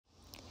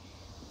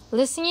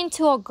listening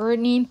to a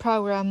gardening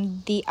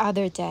program the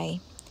other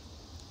day.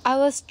 I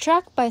was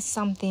struck by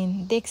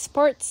something the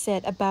expert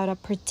said about a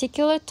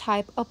particular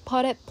type of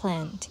potted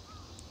plant.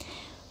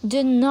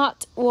 Do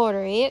not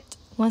water it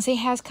once it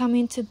has come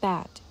into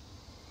bud.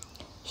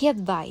 He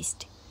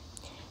advised,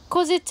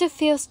 cause it to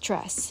feel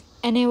stress,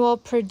 and it will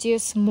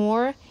produce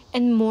more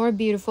and more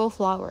beautiful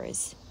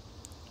flowers.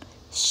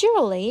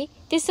 Surely,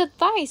 this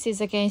advice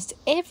is against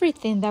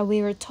everything that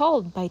we were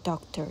told by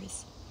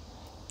doctors.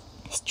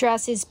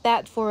 Stress is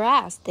bad for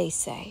us, they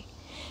say.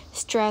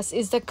 Stress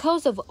is the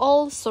cause of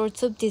all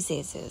sorts of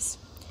diseases.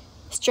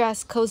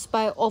 Stress caused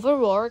by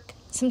overwork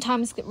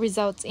sometimes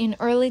results in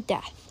early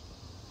death.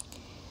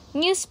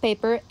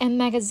 Newspaper and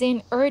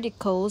magazine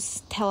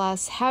articles tell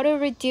us how to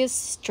reduce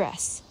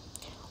stress,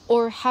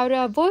 or how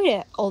to avoid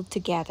it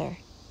altogether.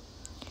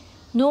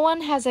 No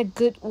one has a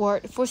good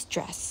word for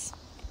stress.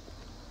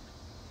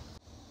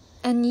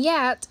 And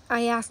yet,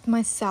 I asked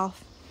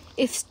myself,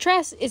 if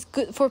stress is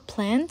good for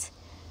plants,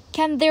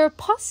 can there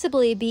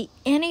possibly be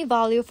any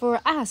value for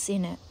us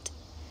in it?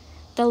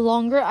 The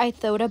longer I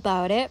thought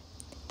about it,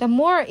 the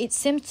more it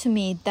seemed to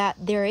me that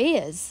there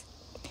is.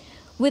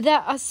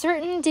 Without a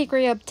certain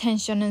degree of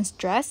tension and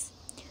stress,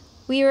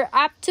 we are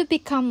apt to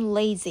become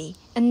lazy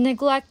and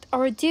neglect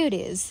our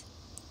duties.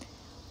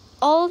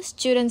 All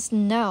students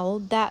know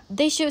that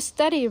they should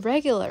study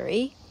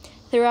regularly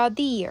throughout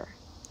the year,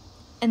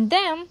 and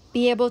then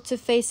be able to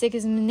face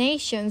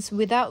examinations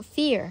without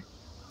fear.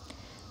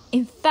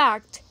 In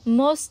fact,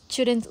 most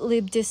students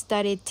live to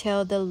study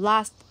till the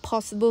last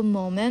possible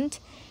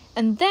moment,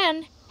 and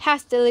then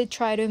hastily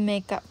try to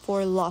make up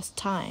for lost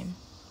time.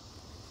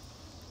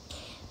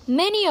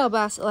 Many of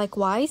us,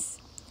 likewise,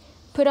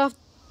 put off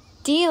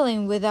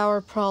dealing with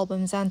our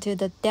problems until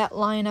the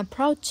deadline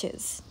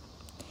approaches.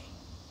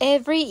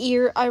 Every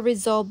year I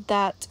resolve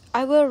that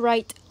I will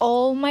write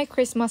all my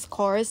Christmas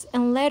cards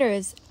and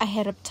letters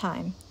ahead of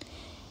time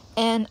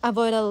and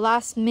avoid a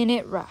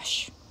last-minute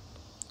rush.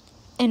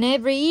 And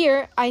every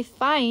year I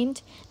find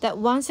that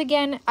once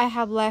again I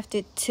have left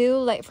it too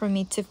late for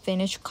me to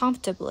finish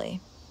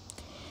comfortably.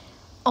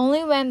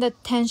 Only when the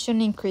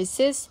tension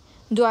increases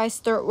do I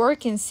start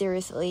working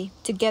seriously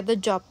to get the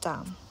job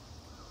done.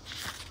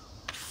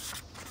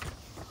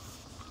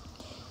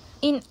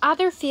 In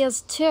other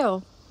fields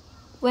too,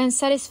 when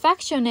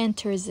satisfaction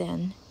enters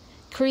in,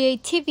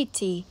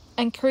 creativity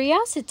and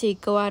curiosity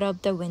go out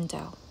of the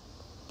window.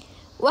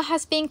 What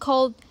has been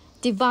called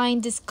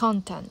divine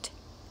discontent,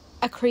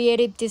 a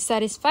creative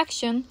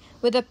dissatisfaction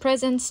with the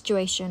present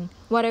situation,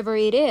 whatever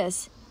it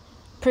is,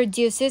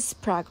 produces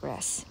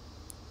progress.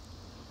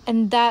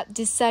 And that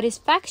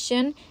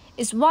dissatisfaction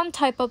is one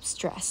type of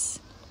stress.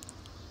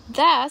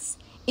 Thus,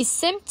 it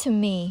seemed to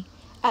me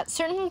a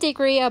certain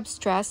degree of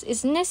stress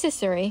is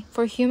necessary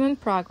for human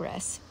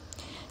progress.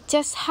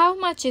 Just how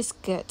much is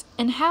good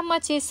and how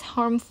much is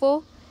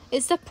harmful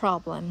is the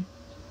problem.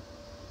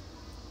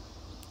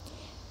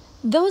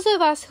 Those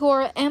of us who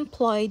are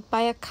employed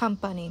by a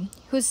company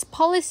whose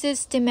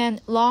policies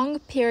demand long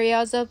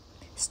periods of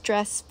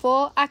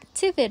stressful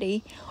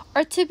activity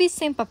are to be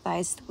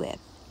sympathized with,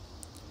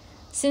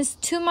 since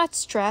too much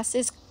stress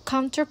is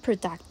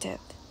counterproductive.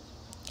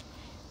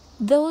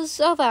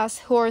 Those of us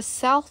who are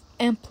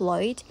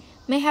self-employed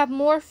may have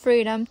more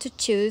freedom to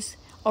choose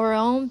our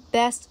own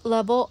best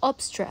level of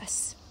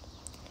stress.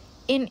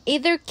 In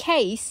either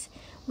case,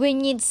 we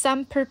need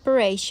some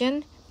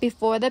preparation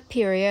before the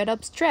period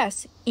of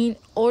stress in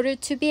order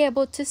to be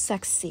able to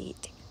succeed.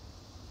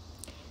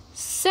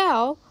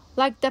 So,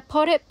 like the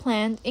potted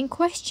plant in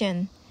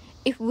question,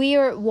 if we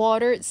are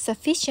watered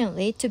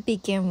sufficiently to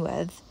begin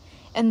with,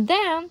 and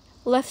then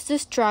left to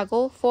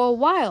struggle for a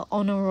while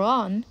on our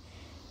own,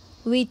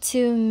 we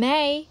too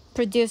may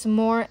produce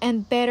more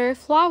and better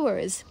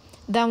flowers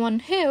than one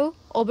who,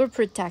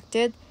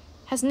 overprotected,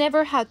 has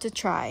never had to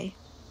try.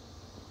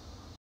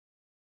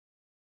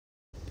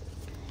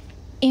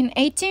 In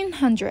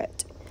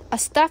 1800, a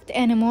stuffed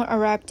animal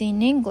arrived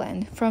in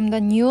England from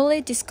the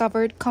newly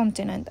discovered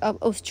continent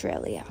of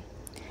Australia.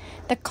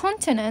 The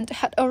continent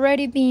had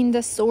already been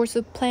the source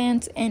of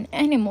plants and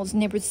animals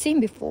never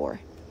seen before.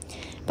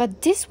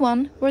 But this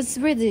one was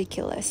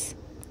ridiculous.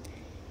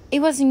 It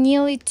was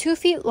nearly 2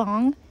 feet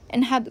long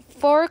and had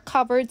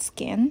fur-covered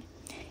skin.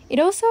 It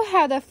also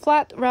had a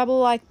flat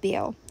rubber-like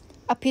bill,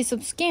 a piece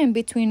of skin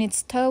between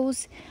its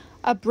toes,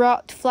 a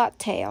broad flat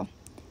tail,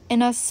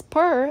 and a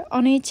spur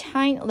on each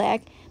hind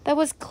leg that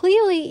was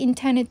clearly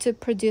intended to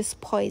produce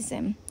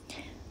poison.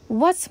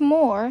 What's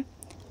more,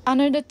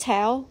 under the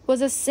tail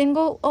was a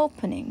single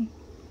opening.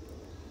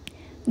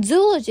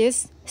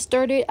 Zoologists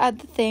stared at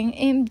the thing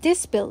in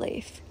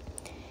disbelief.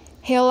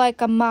 Hair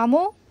like a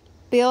mammal,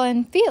 bill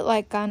and feet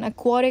like an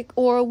aquatic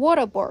or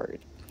water bird,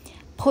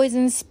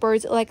 poisonous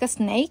spurs like a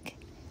snake,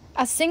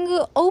 a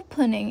single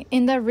opening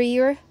in the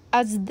rear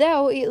as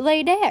though it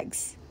laid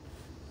eggs.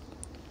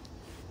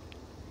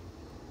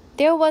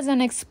 There was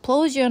an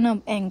explosion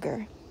of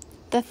anger.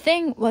 The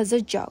thing was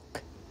a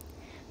joke.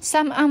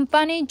 Some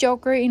unfunny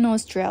joker in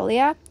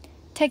Australia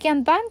taking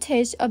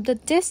advantage of the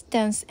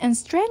distance and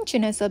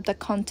strangeness of the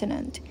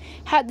continent,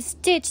 had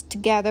stitched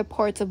together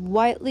parts of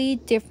widely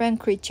different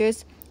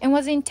creatures and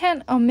was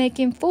intent on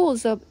making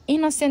fools of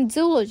innocent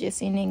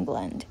zoologists in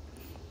England.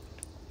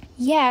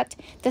 Yet,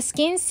 the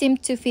skins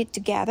seemed to fit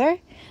together.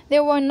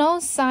 There were no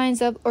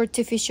signs of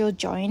artificial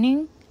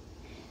joining.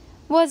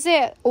 Was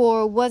it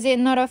or was it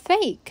not a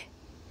fake?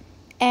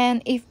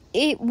 And if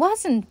it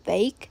wasn't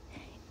fake,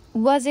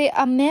 was it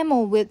a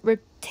mammal with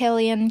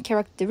reptilian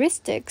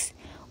characteristics,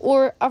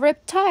 or a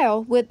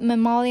reptile with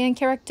mammalian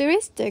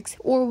characteristics,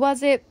 or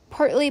was it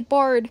partly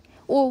bird,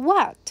 or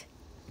what?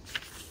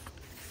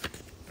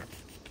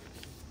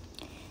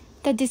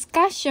 The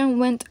discussion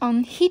went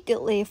on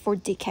heatedly for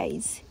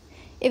decades.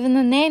 Even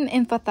the name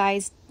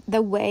emphasized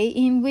the way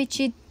in which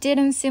it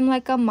didn't seem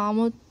like a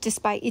mammal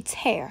despite its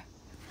hair.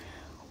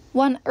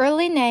 One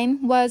early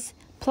name was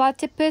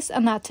Platypus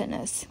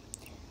anatomus,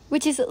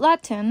 which is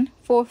Latin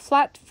for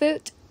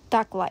flat-foot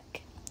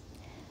duck-like.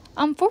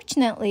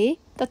 Unfortunately,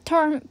 the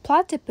term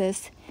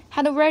platypus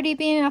had already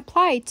been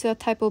applied to a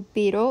type of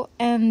beetle,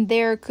 and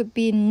there could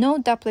be no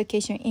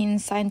duplication in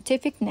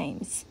scientific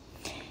names.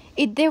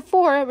 It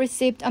therefore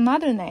received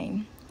another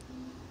name,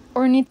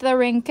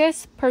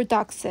 Ornithorhynchus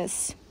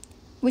paradoxus,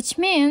 which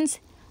means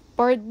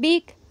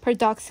bird-beak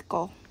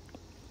paradoxical.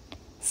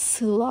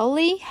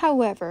 Slowly,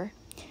 however,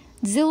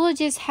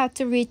 zoologists had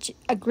to reach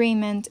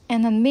agreement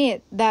and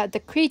admit that the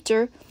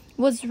creature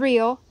was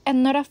real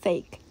and not a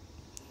fake.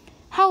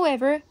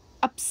 However,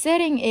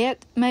 upsetting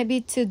it might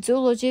be to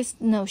zoologists'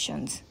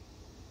 notions.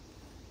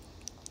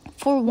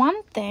 For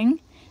one thing,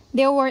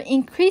 there were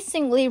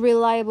increasingly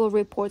reliable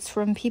reports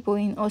from people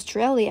in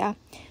Australia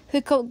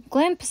who caught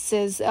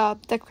glimpses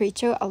of the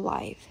creature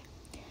alive.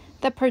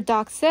 The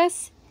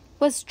paradoxus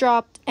was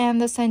dropped and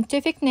the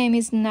scientific name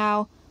is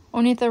now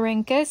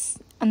Ornithorhynchus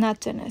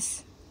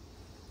anatomus.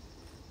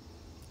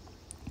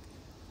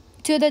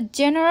 To the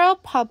general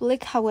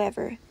public,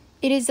 however,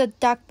 it is a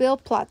duckbill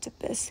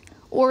platypus,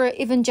 or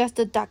even just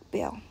a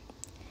duckbill,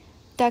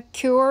 the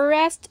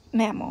purest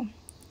mammal,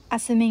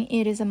 assuming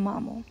it is a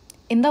mammal,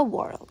 in the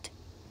world.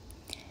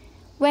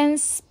 When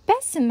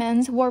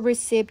specimens were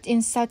received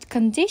in such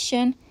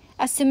condition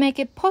as to make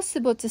it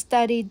possible to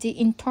study the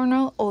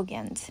internal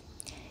organs,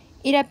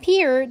 it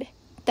appeared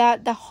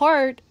that the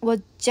heart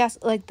was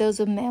just like those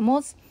of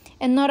mammals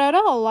and not at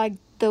all like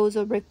those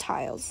of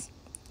reptiles.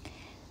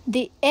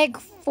 The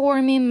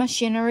egg-forming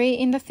machinery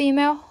in the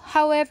female,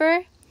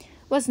 however,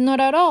 was not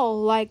at all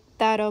like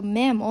that of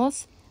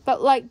mammals,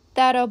 but like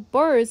that of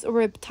birds or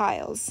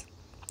reptiles.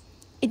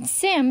 It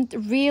seemed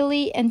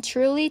really and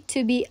truly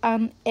to be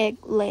an egg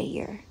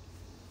layer.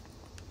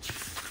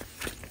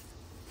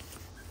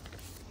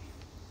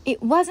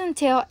 It wasn't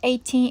until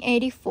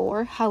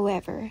 1884,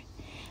 however,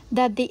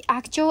 that the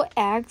actual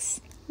eggs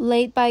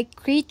laid by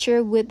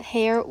creatures with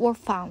hair were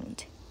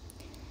found.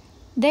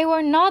 They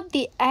were not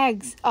the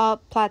eggs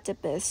of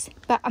platypus,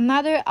 but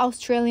another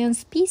Australian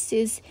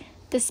species,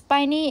 the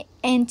spiny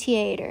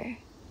anteater.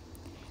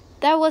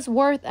 That was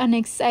worth an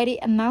exciting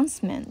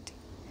announcement.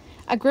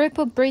 A group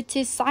of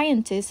British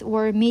scientists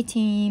were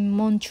meeting in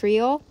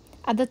Montreal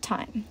at the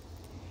time,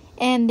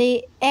 and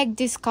the egg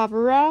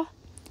discoverer,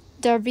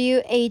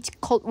 W.H.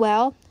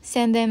 Caldwell,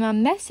 sent them a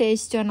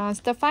message to announce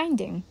the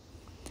finding.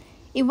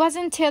 It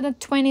wasn't until the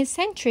 20th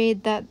century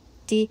that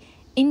the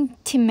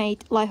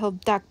intimate life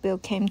of duckbill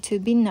came to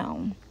be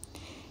known.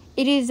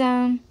 It is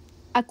an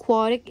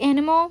aquatic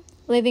animal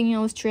living in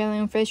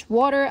Australian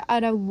freshwater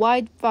at a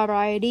wide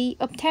variety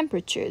of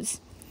temperatures,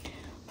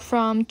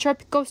 from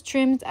tropical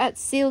streams at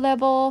sea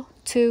level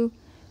to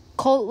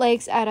cold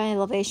lakes at an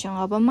elevation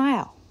of a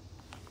mile.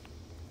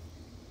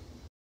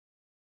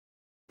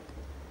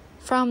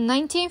 From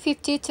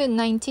 1950 to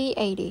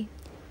 1980,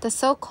 the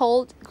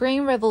so-called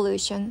Green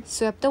Revolution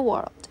swept the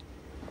world.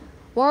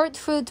 World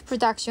food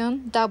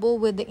production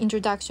doubled with the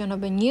introduction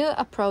of a new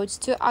approach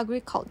to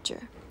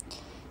agriculture.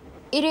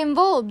 It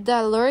involved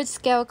the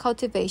large-scale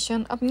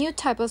cultivation of new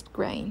types of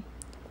grain,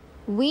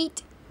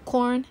 wheat,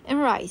 corn,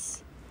 and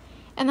rice,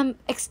 and an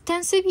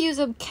extensive use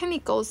of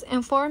chemicals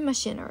and farm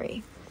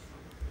machinery.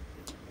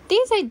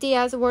 These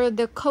ideas were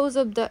the cause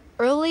of the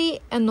early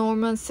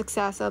enormous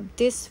success of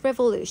this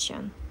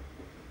revolution.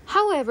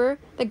 However,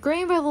 the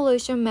Green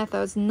Revolution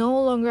methods no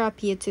longer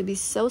appear to be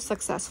so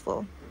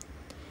successful.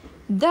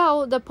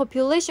 Though the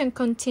population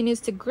continues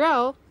to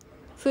grow,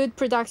 food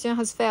production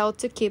has failed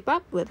to keep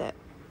up with it.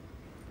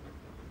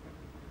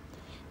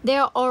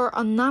 There are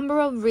a number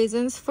of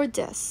reasons for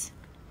this.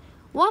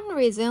 One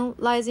reason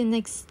lies in the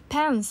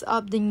expense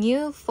of the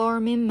new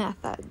farming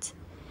methods.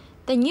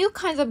 The new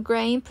kinds of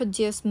grain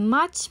produce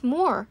much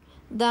more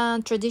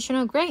than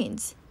traditional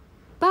grains,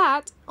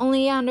 but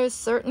only under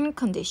certain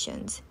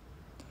conditions.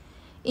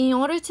 In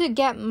order to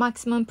get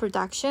maximum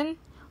production,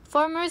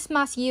 farmers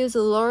must use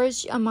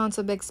large amounts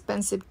of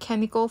expensive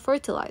chemical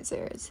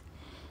fertilizers.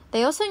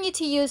 They also need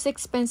to use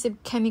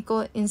expensive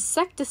chemical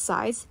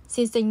insecticides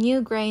since the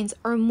new grains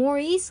are more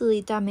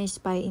easily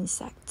damaged by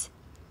insects.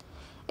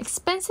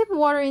 Expensive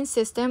watering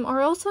systems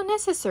are also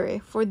necessary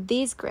for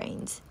these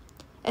grains.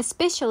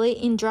 especially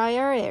in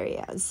drier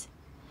areas.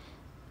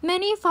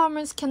 Many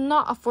farmers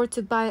cannot afford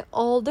to buy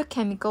all the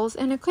chemicals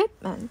and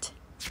equipment.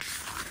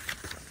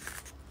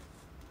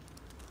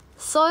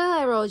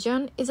 Soil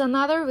erosion is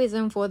another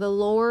reason for the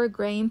lower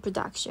grain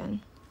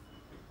production.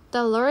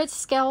 The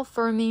large-scale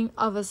farming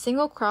of a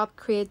single crop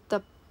creates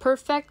the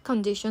perfect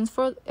conditions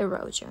for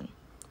erosion.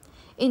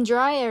 In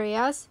dry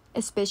areas,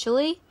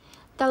 especially,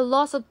 the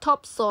loss of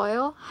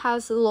topsoil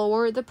has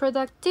lowered the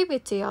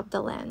productivity of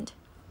the land.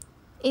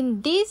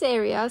 In these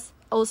areas,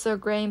 also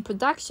grain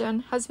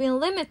production has been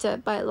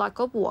limited by lack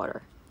of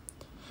water.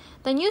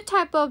 The new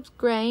type of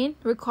grain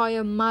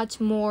requires much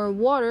more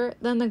water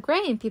than the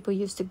grain people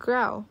used to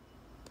grow.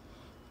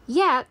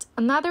 Yet,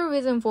 another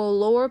reason for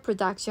lower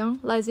production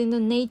lies in the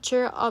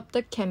nature of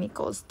the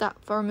chemicals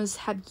that farmers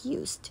have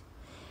used.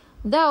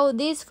 Though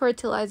these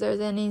fertilizers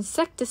and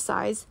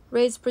insecticides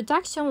raise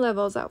production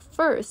levels at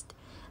first,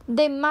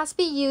 they must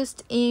be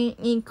used in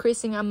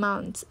increasing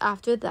amounts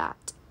after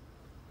that.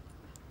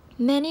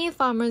 Many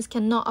farmers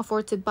cannot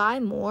afford to buy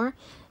more,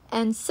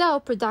 and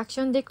so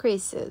production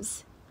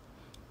decreases.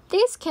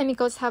 These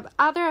chemicals have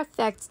other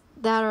effects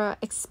that are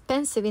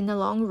expensive in the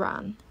long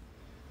run.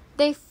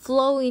 They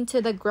flow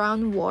into the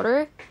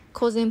groundwater,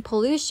 causing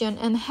pollution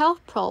and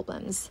health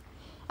problems.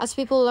 As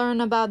people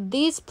learn about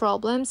these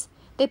problems,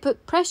 they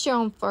put pressure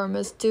on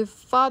farmers to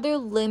further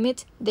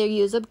limit their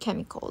use of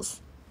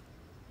chemicals.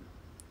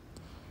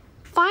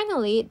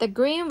 Finally, the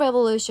Green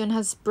Revolution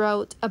has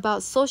brought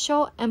about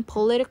social and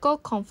political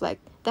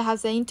conflict that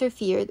has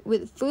interfered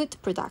with food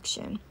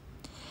production.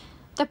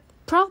 The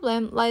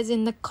problem lies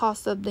in the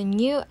cost of the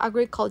new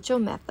agricultural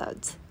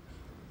methods.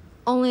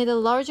 Only the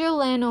larger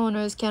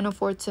landowners can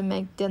afford to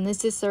make the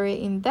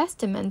necessary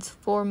investments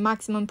for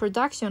maximum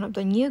production of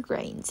the new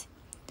grains.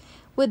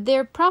 With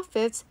their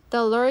profits,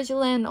 the large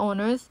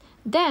landowners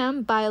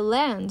then buy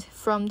land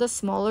from the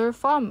smaller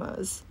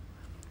farmers.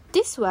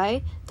 This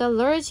way, the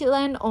large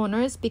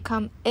landowners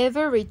become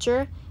ever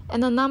richer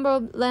and the number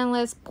of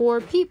landless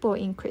poor people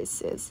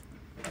increases.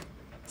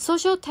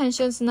 Social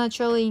tensions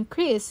naturally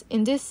increase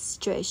in this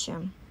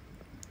situation.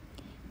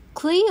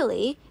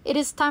 Clearly, it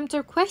is time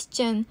to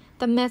question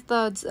the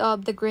methods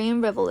of the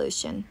Green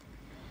Revolution.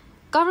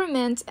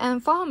 Governments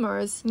and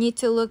farmers need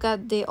to look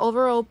at the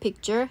overall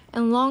picture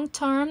and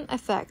long-term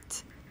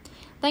effects.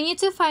 They need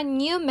to find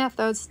new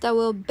methods that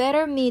will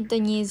better meet the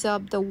needs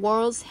of the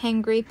world's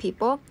hungry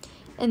people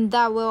and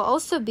that will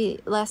also be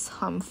less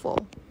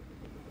harmful.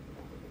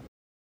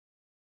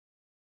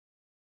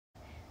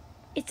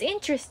 It's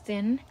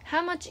interesting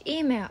how much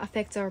email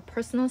affects our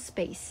personal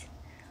space.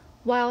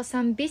 While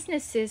some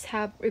businesses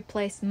have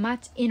replaced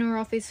much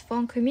inter-office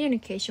phone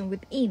communication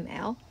with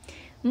email,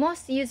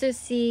 most users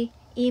see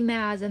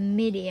email as a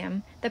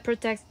medium that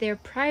protects their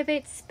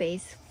private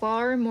space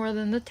far more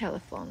than the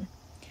telephone.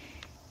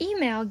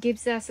 Email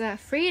gives us a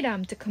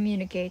freedom to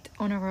communicate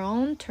on our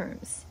own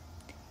terms.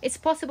 It's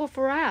possible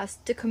for us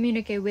to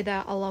communicate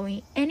without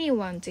allowing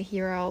anyone to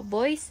hear our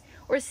voice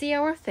or see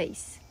our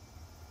face.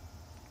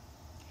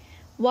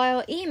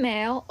 While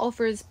email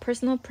offers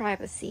personal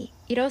privacy,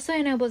 it also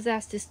enables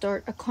us to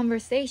start a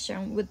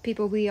conversation with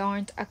people we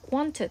aren't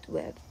acquainted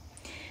with.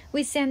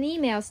 We send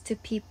emails to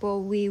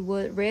people we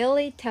would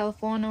rarely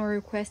telephone or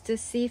request to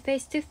see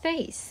face to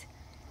face.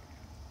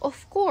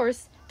 Of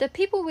course, the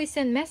people we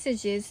send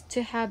messages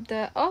to have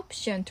the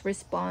option to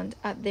respond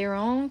at their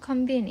own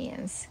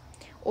convenience,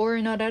 or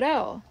not at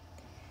all.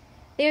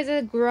 There's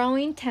a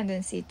growing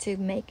tendency to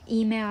make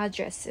email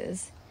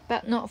addresses,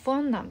 but not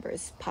phone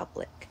numbers,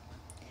 public.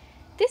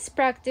 This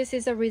practice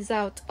is a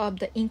result of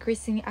the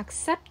increasing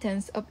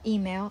acceptance of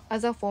email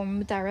as a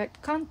form of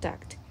direct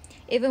contact,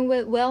 even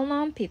with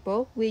well-known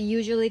people we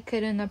usually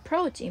couldn't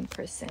approach in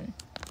person.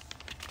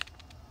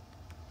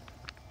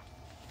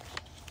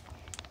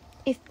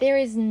 If there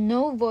is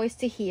no voice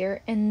to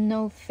hear and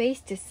no face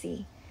to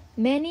see,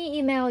 many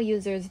email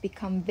users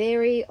become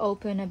very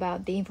open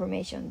about the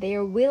information they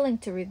are willing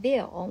to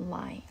reveal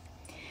online.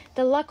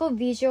 The lack of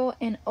visual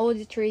and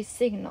auditory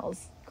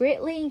signals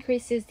greatly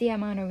increases the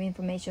amount of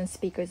information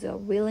speakers are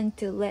willing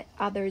to let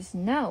others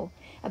know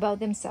about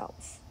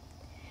themselves.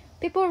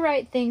 People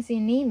write things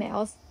in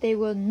emails they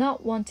will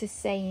not want to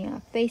say in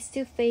a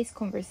face-to-face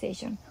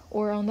conversation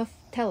or on the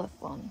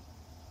telephone.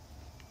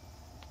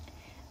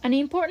 An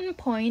important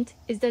point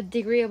is the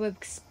degree of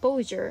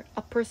exposure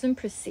a person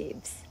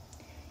perceives.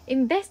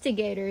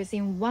 Investigators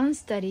in one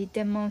study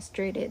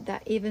demonstrated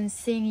that even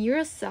seeing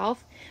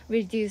yourself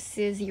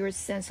reduces your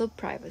sense of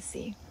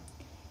privacy.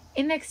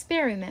 In the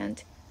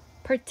experiment,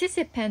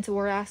 participants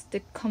were asked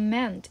to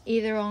comment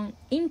either on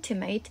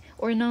intimate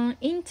or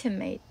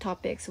non-intimate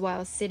topics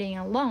while sitting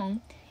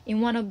alone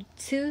in one of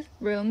two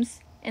rooms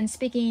and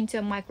speaking into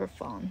a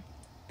microphone.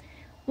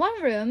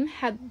 One room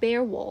had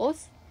bare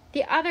walls,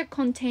 the other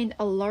contained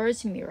a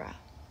large mirror.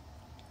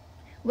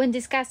 When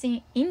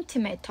discussing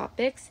intimate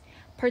topics,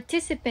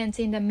 participants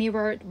in the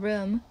mirrored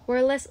room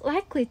were less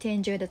likely to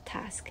enjoy the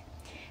task,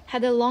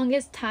 had the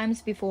longest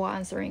times before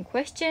answering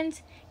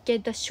questions,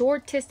 gave the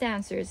shortest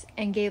answers,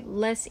 and gave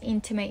less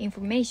intimate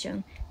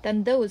information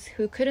than those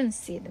who couldn't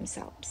see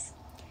themselves.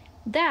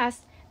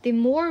 Thus, the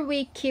more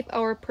we keep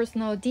our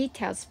personal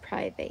details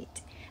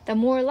private, the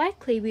more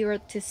likely we are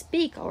to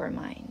speak our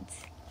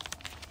minds.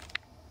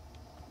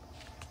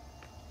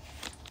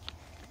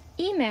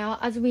 Email,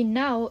 as we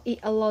know, it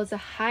allows a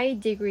high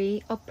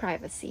degree of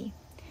privacy,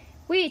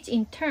 which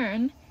in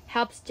turn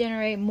helps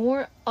generate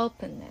more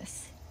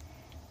openness.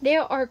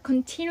 There are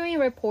continuing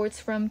reports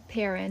from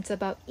parents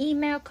about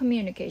email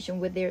communication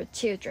with their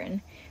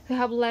children who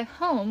have left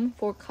home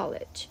for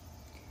college.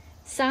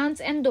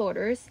 Sons and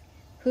daughters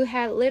who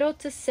had little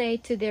to say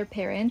to their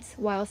parents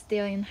while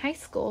still in high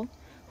school,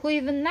 who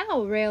even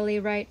now rarely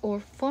write or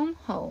phone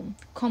home,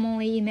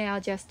 commonly email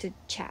just to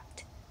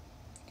chat.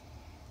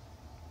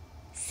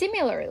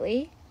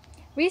 Similarly,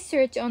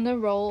 research on the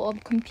role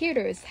of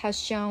computers has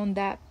shown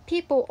that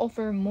people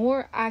offer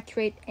more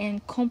accurate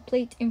and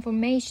complete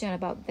information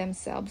about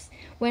themselves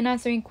when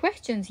answering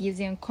questions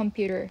using a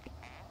computer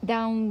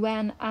than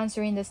when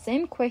answering the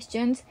same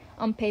questions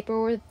on paper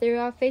or through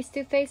a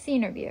face-to-face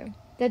interview.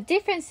 The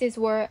differences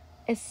were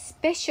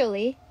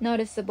especially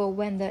noticeable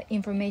when the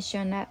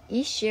information at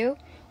issue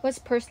was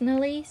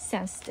personally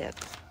sensitive.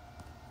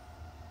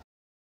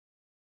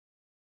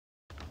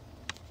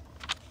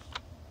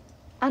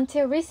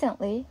 Until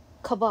recently,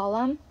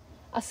 Kovalam,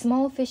 a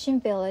small fishing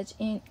village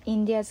in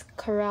India's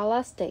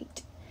Kerala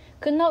state,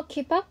 could not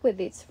keep up with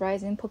its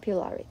rising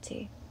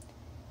popularity.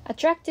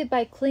 Attracted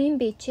by clean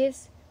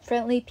beaches,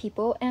 friendly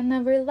people, and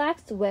a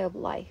relaxed way of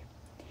life,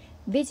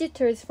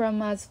 visitors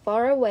from as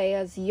far away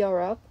as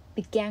Europe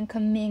began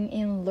coming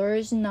in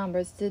large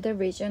numbers to the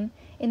region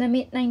in the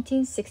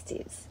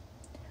mid-1960s.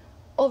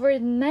 Over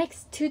the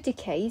next 2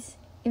 decades,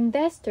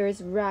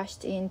 investors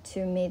rushed in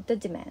to meet the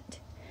demand,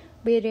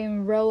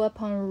 building row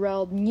upon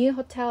row of new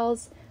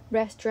hotels,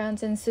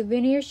 restaurants, and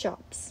souvenir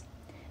shops.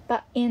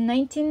 But in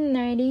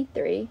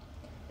 1993,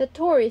 the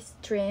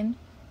tourist stream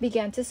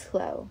began to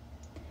slow.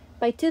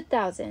 By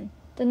 2000,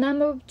 the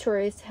number of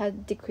tourists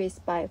had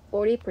decreased by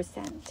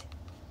 40%.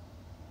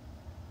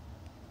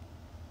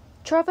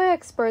 Travel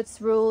experts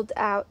ruled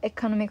out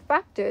economic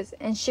factors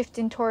and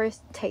shifting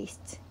tourist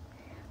tastes,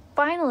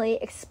 finally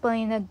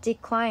explaining the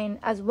decline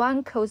as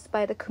one caused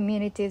by the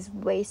community's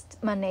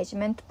waste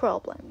management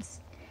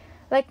problems.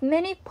 Like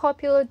many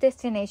popular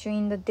destinations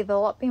in the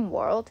developing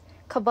world,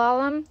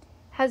 Kovalam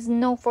has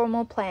no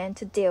formal plan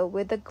to deal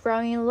with the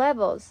growing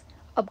levels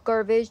of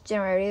garbage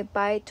generated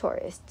by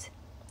tourists.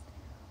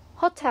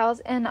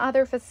 Hotels and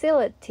other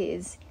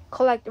facilities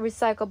collect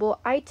recyclable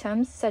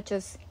items such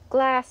as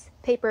glass,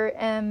 paper,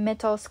 and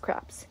metal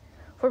scraps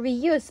for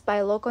reuse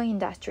by local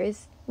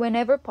industries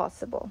whenever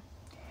possible.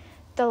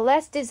 The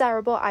less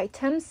desirable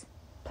items,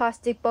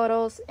 plastic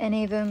bottles, and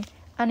even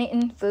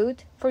uneaten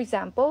food, for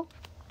example,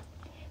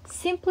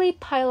 simply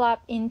pile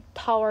up in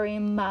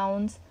towering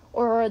mounds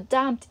or are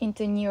dumped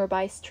into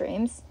nearby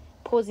streams,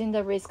 posing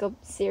the risk of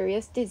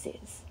serious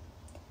disease.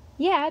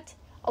 Yet,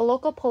 a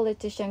local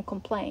politician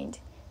complained,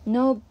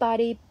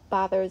 nobody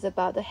bothers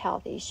about the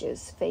health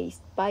issues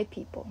faced by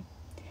people.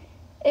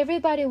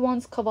 Everybody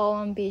wants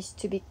Kovalam Beach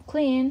to be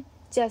clean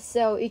just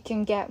so it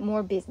can get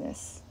more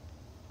business.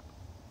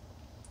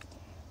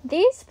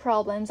 These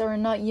problems are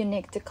not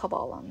unique to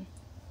Kovalam.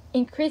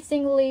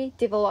 Increasingly,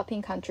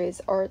 developing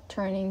countries are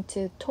turning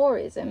to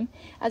tourism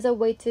as a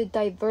way to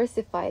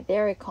diversify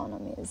their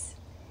economies,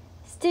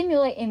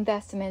 stimulate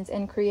investments,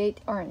 and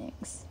create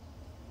earnings.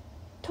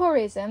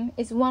 Tourism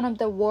is one of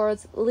the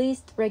world's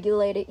least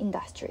regulated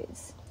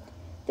industries.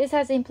 This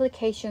has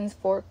implications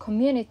for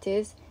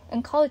communities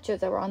and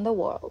cultures around the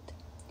world.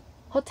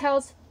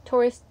 Hotels,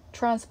 tourist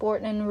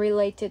transport, and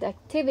related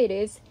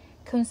activities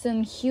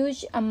consume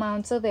huge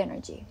amounts of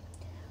energy,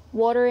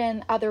 water,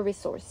 and other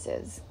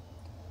resources,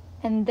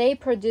 and they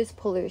produce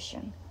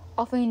pollution,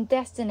 often in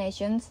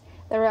destinations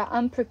that are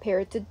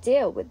unprepared to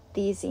deal with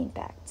these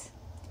impacts.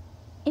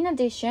 In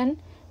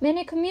addition,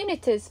 many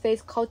communities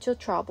face cultural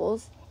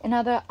troubles and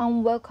other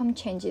unwelcome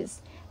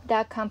changes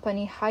that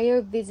accompany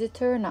higher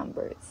visitor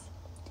numbers.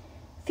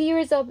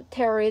 Fears of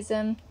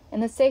terrorism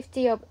and the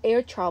safety of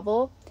air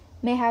travel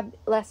may have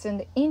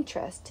lessened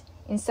interest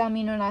in some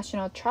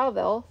international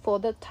travel for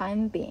the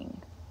time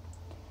being.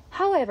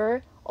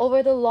 However,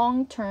 over the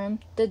long term,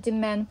 the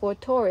demand for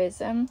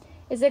tourism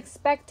is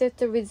expected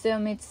to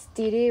resume its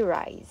steady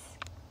rise.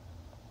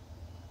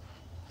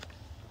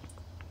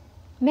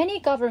 Many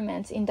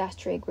governments,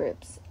 industry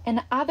groups,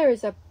 and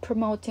others are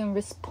promoting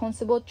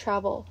responsible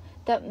travel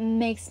that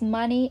makes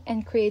money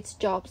and creates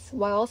jobs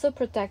while also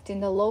protecting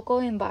the local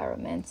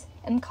environments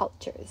and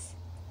cultures.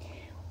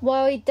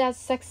 While it does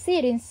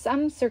succeed in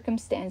some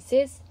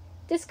circumstances,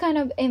 this kind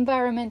of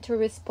environmental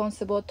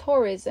responsible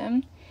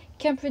tourism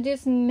can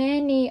produce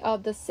many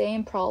of the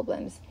same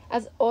problems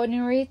as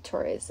ordinary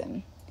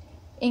tourism,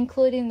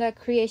 including the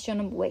creation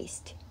of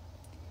waste.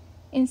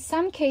 In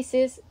some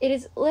cases, it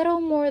is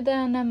little more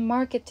than a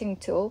marketing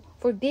tool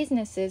for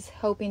businesses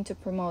hoping to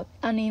promote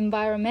an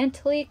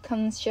environmentally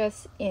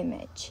conscious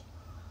image.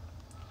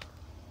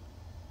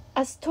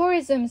 As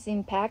tourism's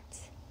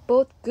impacts,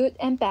 both good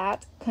and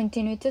bad,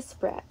 continue to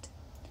spread,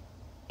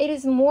 it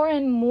is more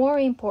and more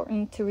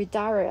important to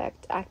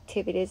redirect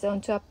activities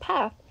onto a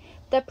path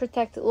that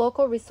protect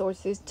local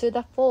resources to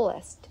the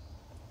fullest.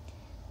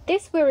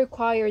 This will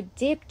require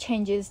deep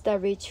changes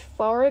that reach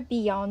far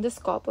beyond the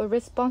scope of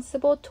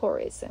responsible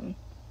tourism.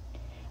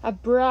 A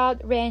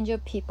broad range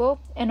of people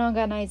and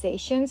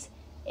organizations,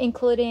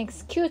 including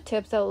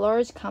executives at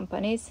large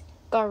companies,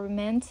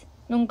 governments,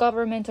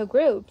 non-governmental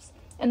groups,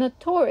 and the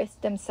tourists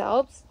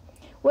themselves,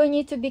 will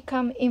need to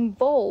become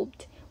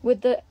involved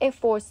with the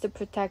efforts to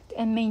protect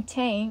and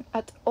maintain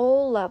at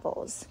all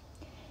levels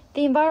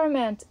the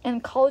environment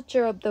and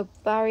culture of the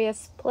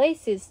various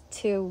places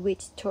to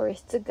which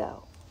tourists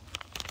go.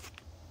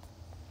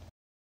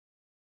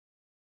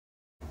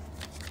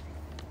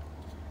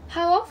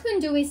 How often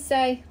do we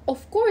say,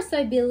 "Of course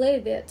I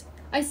believe it.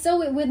 I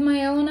saw it with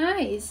my own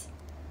eyes."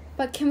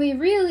 But can we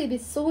really be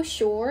so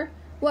sure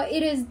what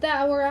it is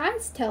that our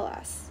eyes tell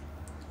us?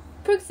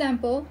 For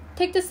example,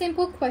 take the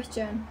simple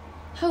question,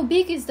 how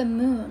big is the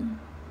moon?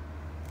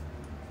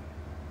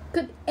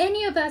 Could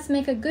any of us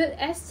make a good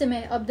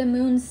estimate of the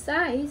moon's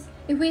size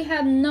if we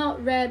have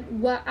not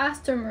read what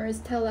astronomers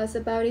tell us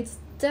about its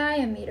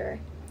diameter?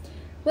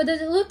 What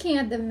does looking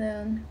at the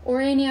moon or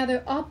any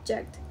other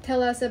object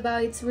tell us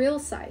about its real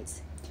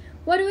size?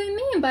 What do we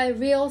mean by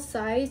real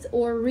size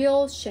or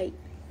real shape,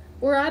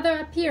 or other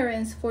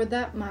appearance for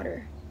that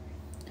matter?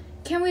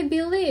 Can we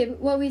believe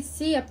what we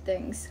see of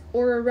things,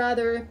 or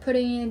rather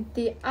putting it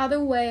the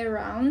other way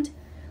around?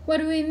 What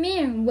do we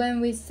mean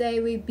when we say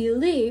we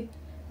believe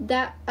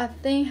that a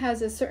thing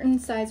has a certain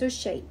size or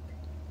shape?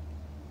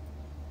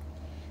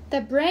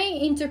 The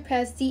brain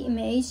interprets the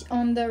image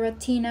on the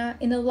retina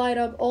in the light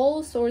of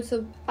all sorts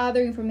of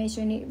other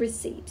information it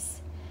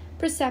receives.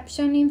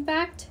 Perception, in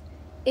fact,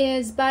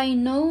 is by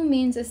no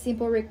means a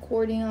simple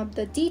recording of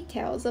the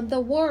details of the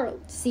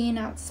world seen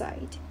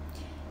outside.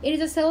 It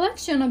is a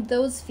selection of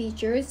those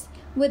features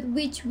with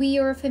which we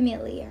are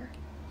familiar.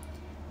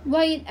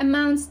 What it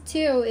amounts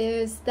to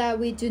is that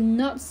we do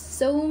not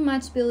so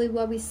much believe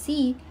what we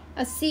see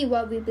as see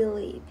what we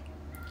believe.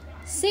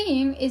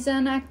 Seeing is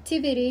an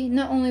activity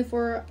not only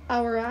for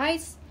our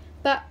eyes,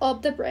 but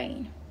of the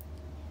brain,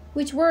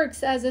 which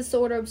works as a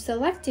sort of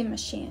selecting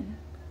machine.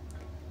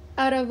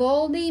 Out of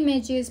all the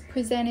images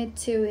presented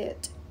to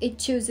it, it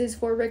chooses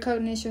for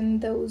recognition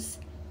those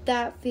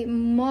that fit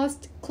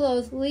most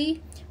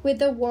closely with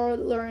the world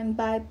learned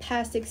by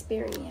past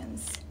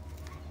experience.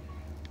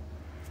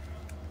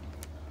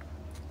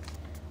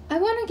 I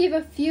want to give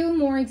a few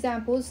more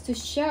examples to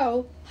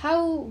show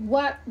how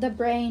what the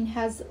brain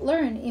has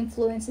learned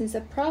influences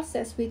a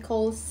process we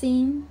call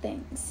seeing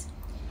things.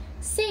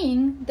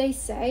 Seeing, they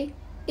say,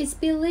 is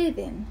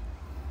believing.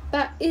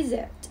 But is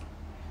it?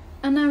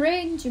 An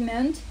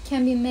arrangement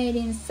can be made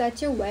in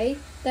such a way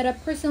that a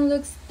person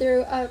looks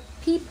through a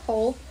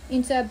peephole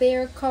into a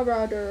bare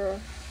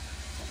corridor,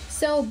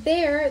 so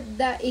bare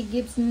that it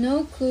gives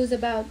no clues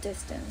about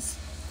distance.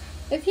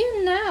 If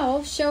you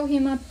now show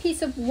him a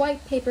piece of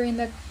white paper in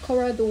the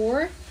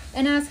corridor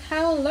and ask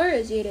how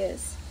large it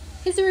is,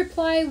 his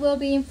reply will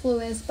be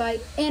influenced by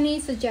any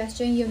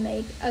suggestion you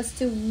make as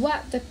to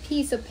what the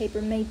piece of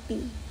paper may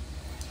be.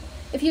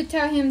 If you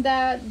tell him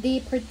that the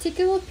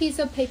particular piece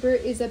of paper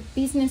is a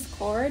business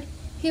card,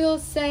 he will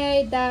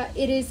say that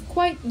it is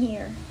quite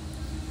near.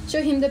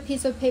 Show him the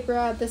piece of paper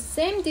at the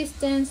same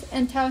distance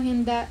and tell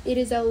him that it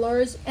is a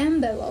large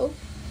envelope,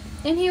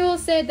 and he will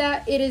say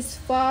that it is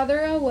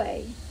farther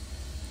away.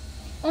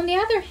 On the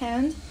other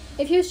hand,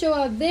 if you show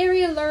a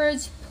very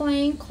large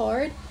playing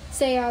card,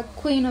 say a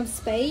queen of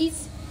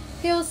spades,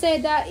 he will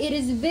say that it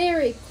is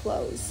very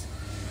close.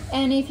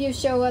 And if you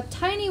show a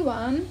tiny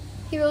one,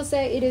 he will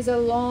say it is a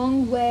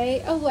long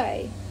way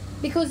away.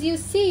 Because you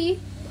see,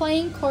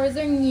 playing cards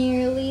are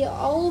nearly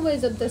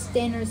always of the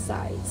standard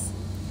size.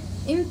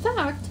 In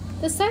fact,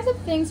 the size of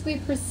things we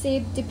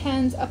perceive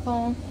depends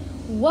upon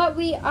what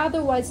we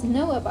otherwise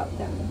know about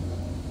them.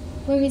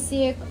 When we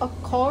see a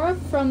car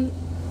from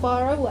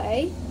far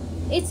away,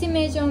 its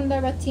image on the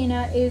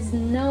retina is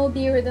no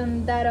bigger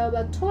than that of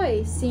a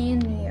toy seen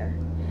near.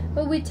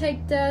 But we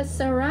take the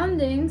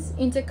surroundings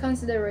into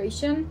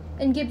consideration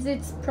and gives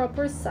its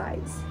proper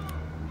size.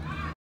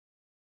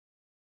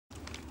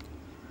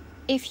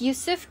 If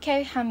Yusuf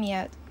K.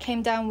 Hamid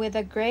came down with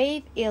a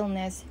grave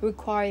illness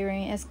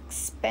requiring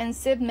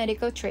expensive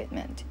medical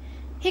treatment,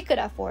 he could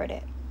afford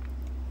it.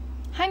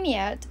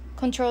 Hamid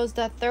controls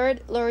the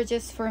third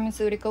largest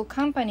pharmaceutical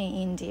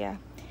company in India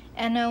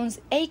and owns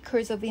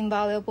acres of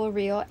invaluable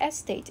real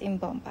estate in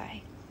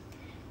Bombay.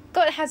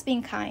 God has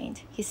been kind,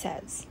 he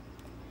says.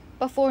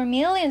 But for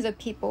millions of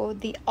people,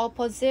 the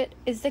opposite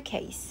is the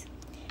case.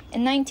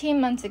 And 19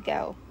 months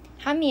ago,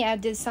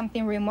 Hamid did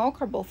something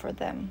remarkable for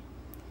them.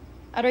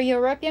 At a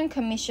European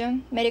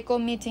Commission medical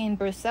meeting in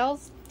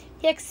Brussels,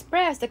 he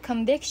expressed the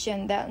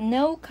conviction that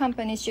no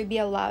company should be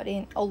allowed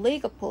in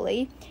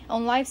oligopoly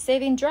on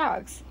life-saving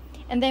drugs,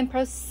 and then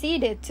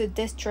proceeded to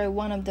destroy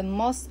one of the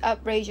most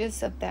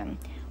outrageous of them,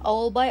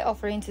 all by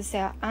offering to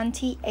sell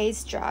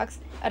anti-AIDS drugs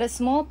at a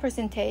small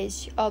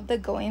percentage of the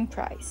going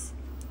price.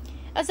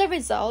 As a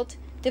result,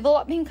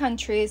 developing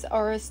countries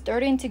are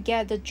starting to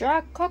get the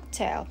drug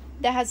cocktail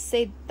that has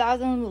saved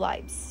thousands of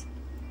lives.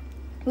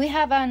 We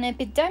have an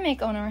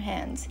epidemic on our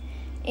hands,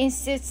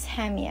 insists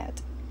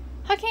Hamiet.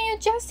 How can you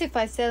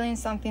justify selling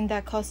something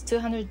that costs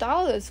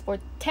 $200 for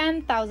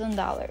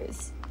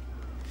 $10,000?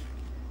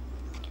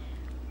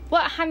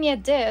 What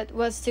Hamiet did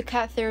was to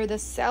cut through the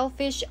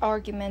selfish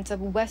arguments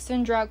of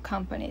Western drug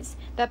companies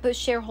that put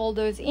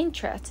shareholders'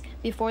 interests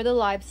before the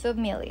lives of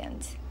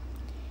millions.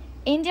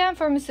 Indian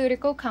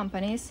pharmaceutical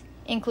companies,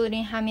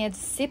 including Hamiet's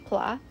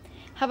Cipla,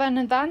 have an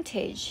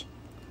advantage.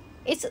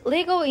 It's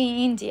legal in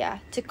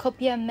India to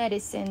copy a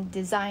medicine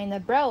designed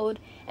abroad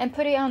and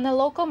put it on the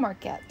local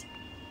market,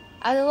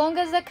 as long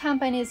as the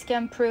companies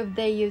can prove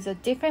they use a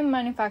different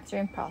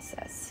manufacturing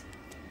process.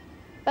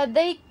 But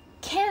they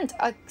can't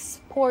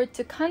export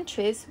to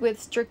countries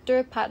with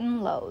stricter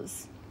patent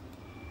laws.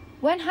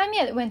 When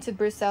Hamiet went to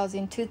Brussels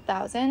in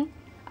 2000,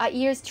 a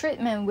year's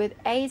treatment with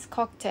AIDS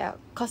cocktail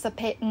cost a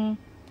patent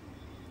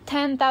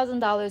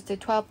 $10,000 to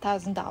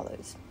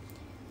 $12,000.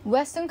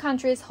 Western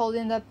countries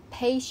holding the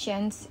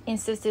patients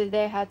insisted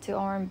they had to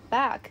earn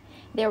back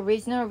their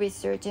original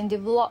research and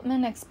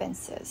development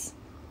expenses.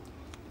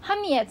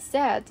 Hamiet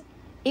said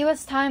it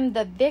was time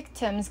the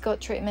victims got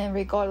treatment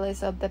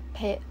regardless of the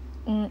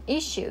patent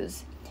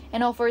issues,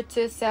 and offered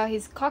to sell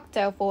his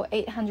cocktail for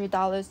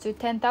 $800 to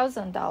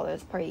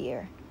 $10,000 per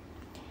year.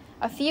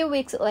 A few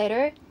weeks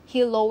later,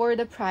 he lowered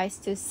the price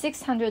to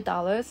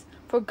 $600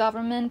 for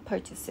government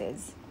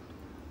purchases.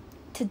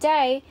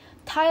 Today,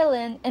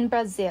 Thailand and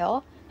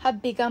Brazil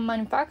have begun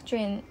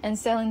manufacturing and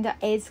selling the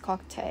AIDS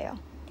cocktail.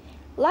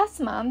 Last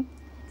month,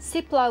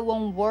 Cipla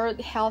won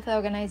World Health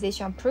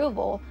Organization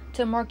approval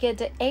to market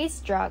the AIDS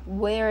drug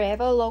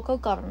wherever local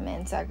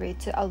governments agreed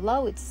to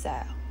allow its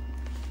sale.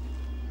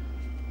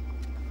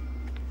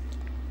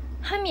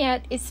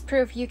 Hamiet is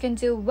proof you can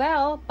do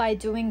well by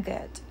doing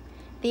good.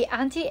 The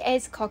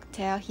anti-AIDS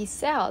cocktail he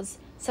sells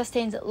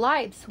sustains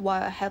lives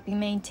while helping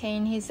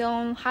maintain his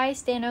own high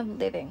standard of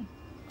living.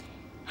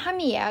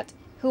 Hamiet,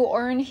 who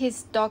earned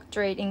his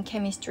doctorate in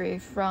chemistry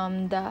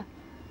from the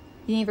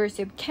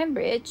University of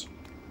Cambridge,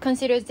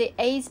 considers the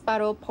AIDS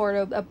battle part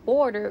of a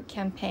border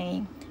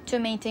campaign to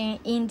maintain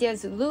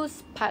India's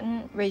loose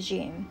patent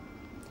regime.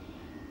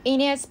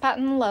 India's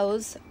patent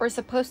laws are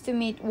supposed to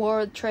meet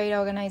World Trade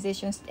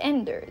Organization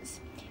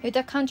standards if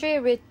the country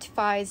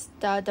ratifies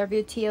the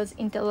WTO's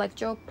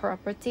Intellectual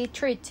Property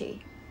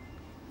Treaty.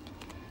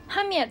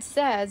 Hamiet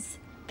says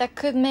that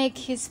could make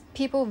his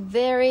people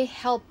very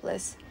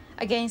helpless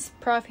against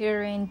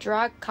profiteering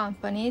drug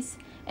companies,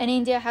 and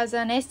India has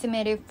an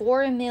estimated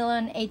 4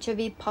 million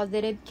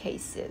HIV-positive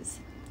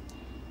cases.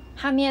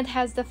 Hamiet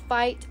has the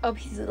fight of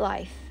his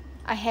life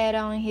ahead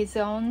on his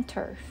own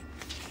turf.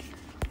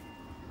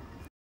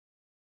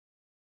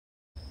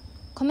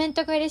 コメン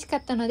トが嬉しか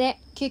ったので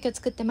急遽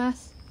作ってま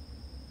す。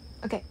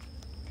Okay.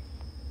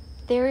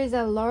 There is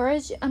a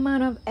large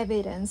amount of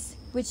evidence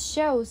which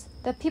shows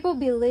that people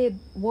believe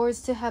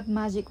words to have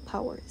magic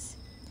powers.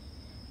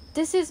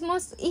 This is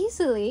most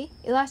easily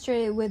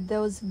illustrated with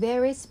those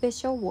very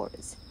special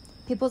words,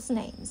 people's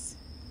names.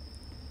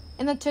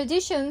 In the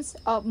traditions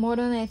of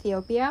modern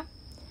Ethiopia,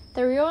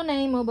 the real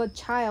name of a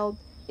child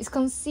is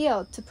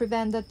concealed to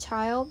prevent the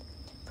child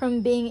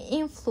from being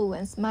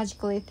influenced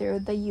magically through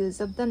the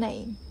use of the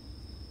name.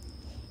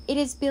 It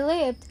is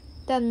believed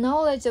that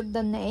knowledge of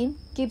the name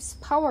gives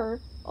power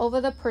over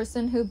the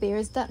person who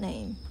bears that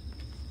name.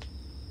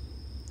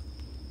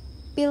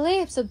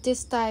 Beliefs of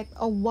this type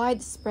are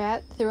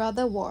widespread throughout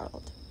the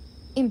world.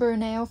 In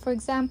Borneo, for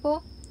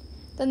example,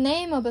 the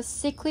name of a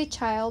sickly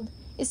child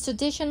is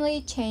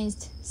traditionally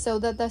changed so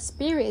that the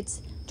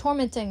spirits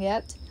tormenting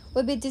it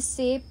will be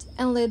deceived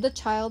and leave the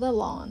child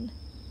alone.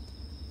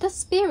 The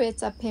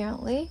spirits,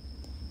 apparently,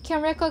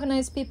 can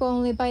recognize people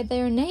only by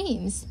their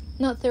names,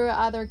 not through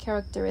other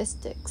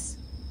characteristics.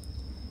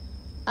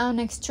 An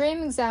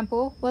extreme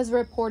example was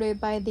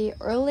reported by the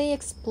early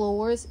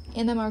explorers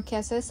in the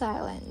Marquesas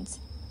Islands.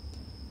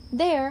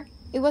 There,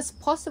 it was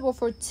possible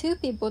for two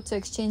people to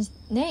exchange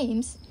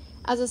names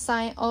as a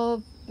sign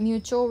of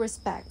mutual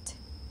respect.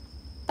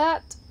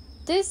 But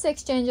this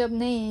exchange of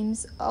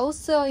names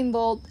also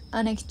involved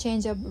an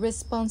exchange of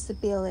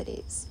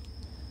responsibilities,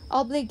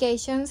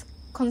 obligations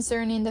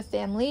concerning the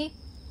family,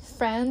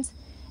 friends,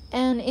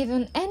 and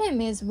even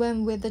enemies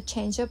went with the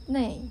change of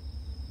name.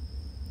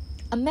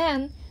 A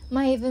man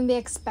might even be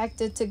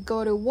expected to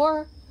go to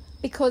war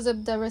because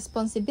of the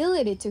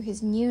responsibility to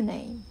his new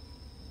name.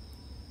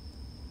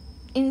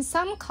 In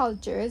some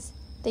cultures,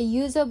 the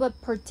use of a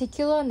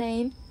particular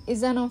name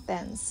is an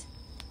offense.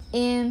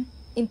 In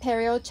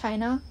Imperial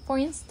China, for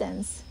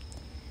instance,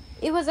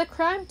 it was a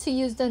crime to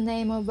use the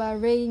name of a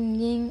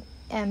reigning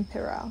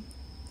emperor.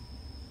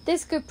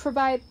 This could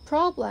provide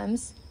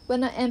problems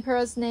when the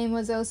emperor's name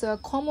was also a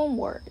common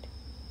word.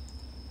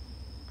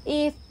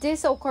 If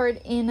this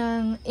occurred in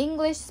an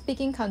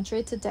English-speaking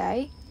country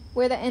today,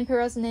 where the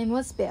emperor's name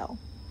was Bill,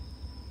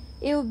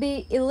 it would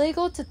be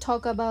illegal to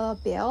talk about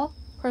a bill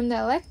from the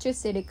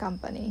electricity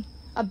company,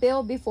 a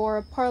bill before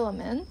a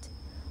parliament,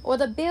 or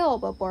the bill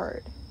of a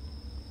bird.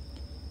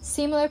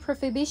 Similar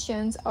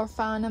prohibitions are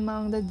found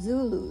among the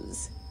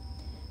Zulus.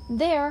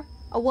 There,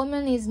 a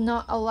woman is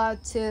not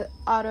allowed to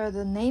utter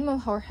the name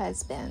of her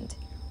husband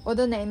or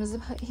the names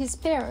of his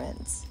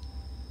parents.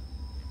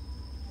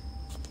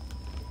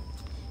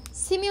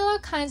 Similar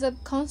kinds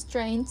of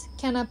constraints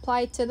can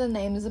apply to the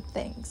names of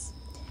things,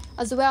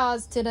 as well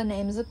as to the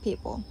names of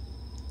people.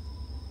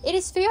 It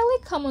is fairly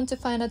common to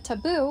find a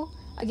taboo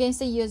against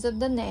the use of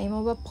the name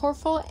of a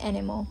powerful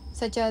animal,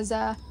 such as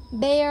a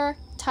bear,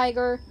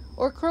 tiger,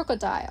 or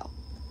crocodile.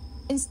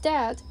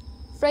 Instead,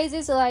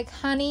 phrases like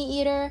honey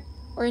eater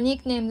or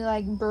nicknames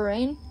like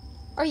brain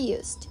are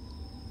used.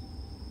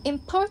 In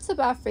parts of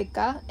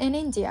Africa and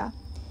India,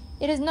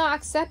 it is not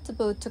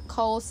acceptable to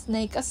call a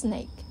snake a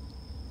snake.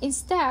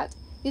 Instead,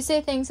 you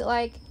say things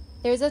like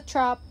there's a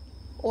trap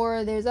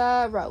or there's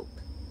a rope.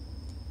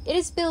 It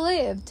is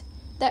believed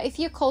that if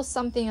you call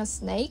something a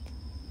snake,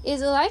 it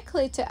is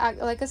likely to act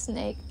like a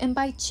snake and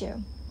bite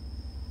you.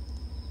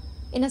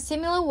 In a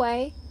similar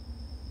way,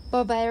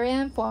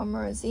 Bavarian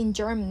farmers in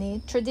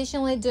Germany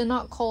traditionally do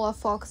not call a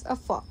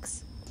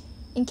fox,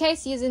 in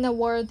case using the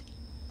word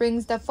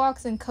brings the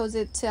fox and causes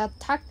it to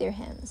attack their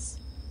hens.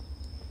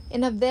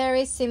 In a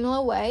very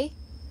similar way,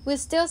 we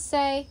still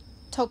say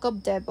talk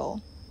of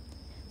devil,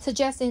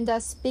 suggesting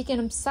that speaking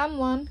of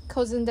someone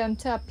causing them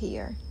to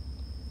appear.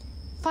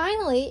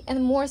 Finally,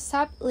 and more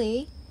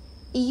subtly,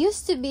 it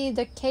used to be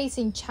the case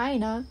in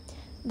China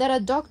that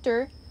a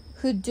doctor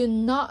who do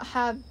not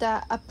have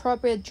the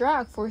appropriate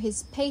drug for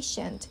his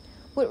patient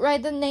would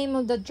write the name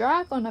of the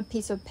drug on a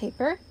piece of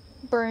paper,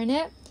 burn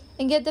it,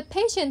 and get the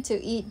patient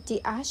to eat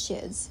the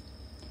ashes.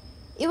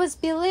 It was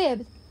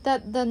believed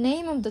that the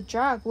name of the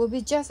drug would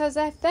be just as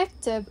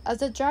effective as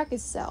the drug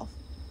itself.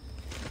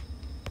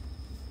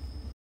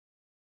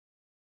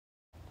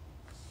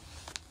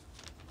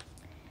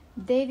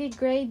 David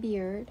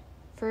Greybeard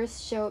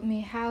first showed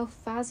me how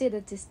fuzzy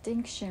the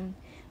distinction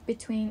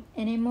between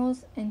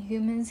animals and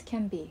humans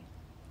can be.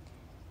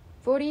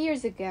 40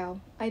 years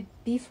ago, I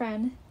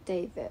befriended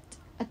David,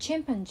 a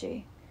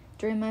chimpanzee,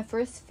 during my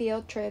first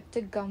field trip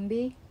to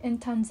Gombe in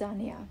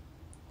Tanzania.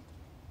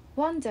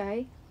 One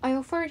day, I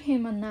offered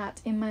him a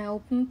nut in my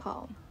open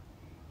palm.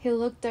 He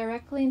looked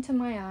directly into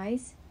my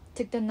eyes,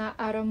 took the nut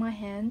out of my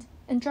hand,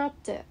 and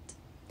dropped it.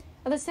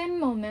 At the same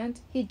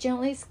moment, he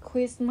gently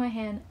squeezed my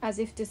hand as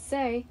if to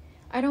say,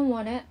 I don't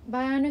want it, but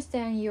I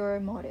understand your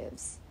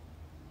motives.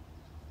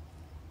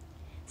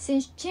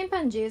 Since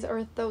chimpanzees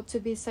are thought to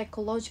be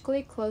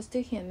psychologically close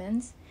to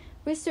humans,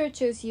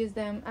 researchers use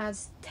them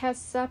as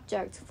test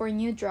subjects for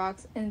new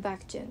drugs and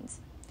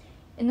vaccines.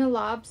 In the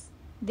labs,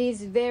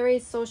 these very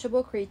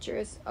sociable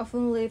creatures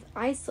often live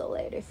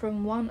isolated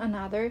from one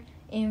another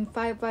in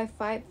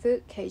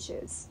 5x5-foot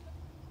cages,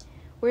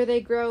 where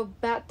they grow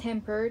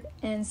bad-tempered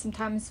and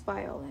sometimes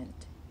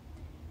violent.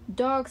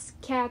 Dogs,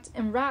 cats,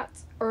 and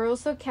rats are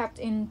also kept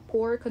in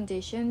poor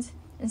conditions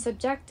and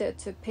subjected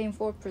to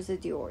painful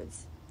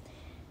procedures.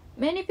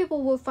 Many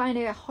people will find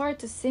it hard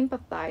to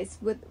sympathize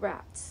with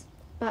rats,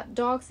 but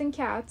dogs and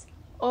cats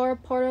are a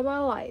part of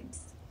our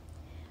lives.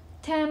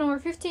 10 or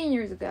 15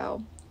 years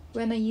ago,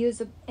 when the use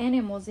of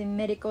animals in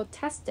medical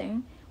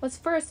testing was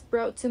first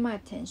brought to my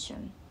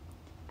attention,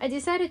 I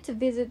decided to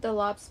visit the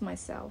labs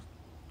myself.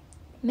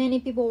 Many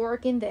people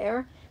working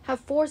there have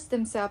forced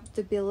themselves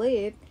to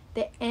believe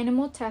that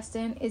animal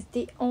testing is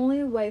the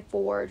only way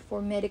forward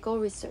for medical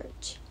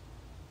research.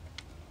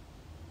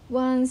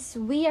 Once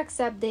we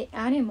accept that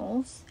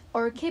animals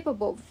are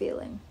capable of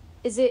feeling,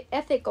 is it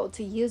ethical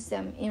to use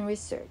them in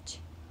research?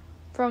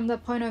 From the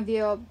point of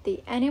view of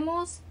the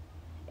animals,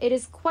 it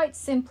is quite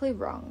simply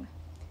wrong.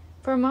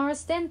 From our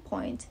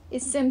standpoint,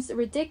 it seems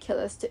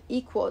ridiculous to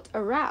equate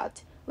a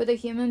rat with a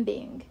human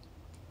being.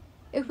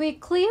 If we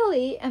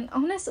clearly and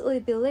honestly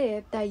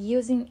believe that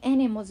using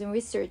animals in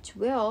research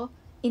will,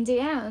 in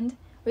the end,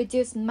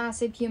 reduce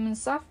massive human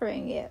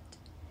suffering,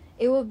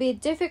 it will be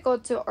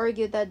difficult to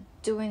argue that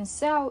doing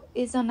so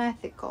is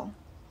unethical.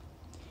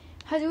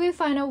 How do we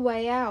find a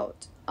way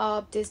out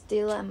of this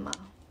dilemma?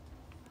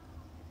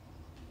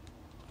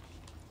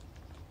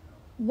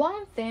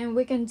 One thing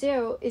we can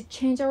do is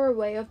change our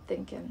way of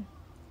thinking.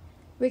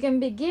 We can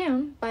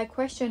begin by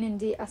questioning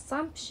the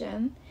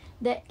assumption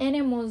that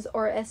animals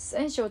are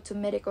essential to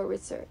medical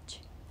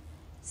research.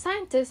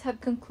 Scientists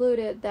have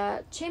concluded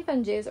that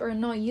chimpanzees are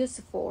not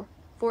useful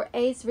for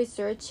AIDS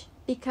research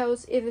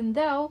because even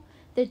though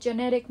their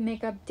genetic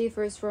makeup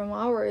differs from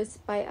ours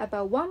by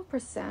about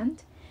 1%,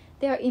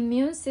 their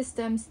immune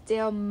systems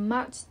deal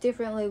much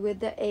differently with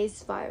the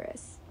AIDS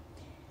virus.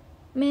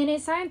 Many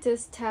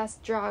scientists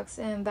test drugs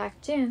and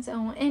vaccines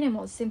on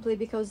animals simply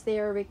because they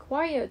are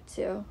required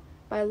to,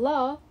 by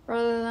law,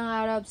 rather than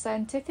out of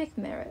scientific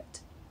merit.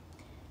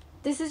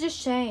 This is a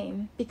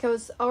shame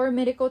because our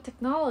medical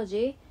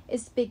technology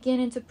is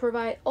beginning to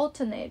provide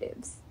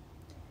alternatives.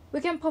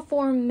 We can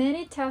perform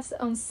many tests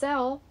on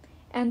cell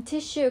and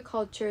tissue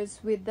cultures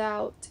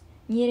without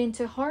needing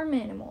to harm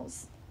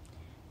animals.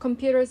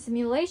 Computer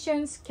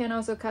simulations can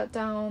also cut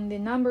down the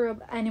number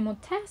of animal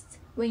tests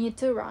we need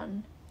to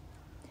run.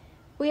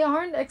 We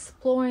aren't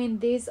exploring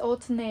these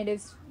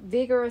alternatives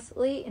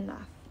vigorously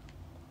enough.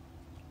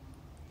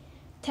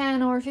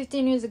 10 or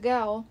 15 years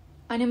ago,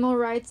 animal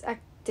rights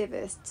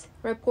activists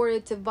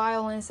reported to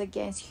violence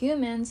against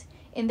humans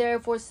in their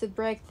efforts to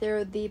break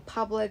through the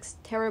public's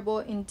terrible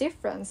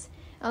indifference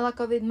and lack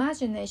of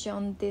imagination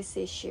on this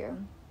issue.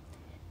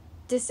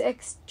 This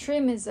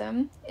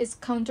extremism is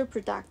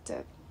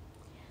counterproductive.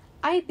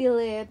 I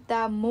believe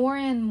that more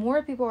and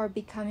more people are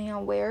becoming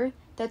aware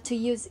that to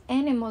use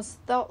animals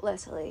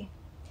thoughtlessly,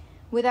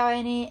 without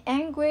any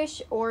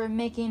anguish or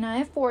making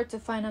an effort to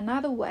find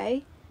another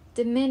way,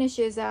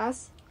 diminishes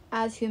us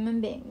as human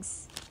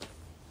beings.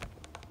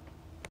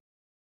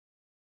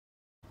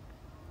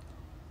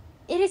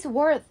 It is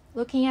worth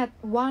looking at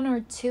one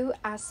or two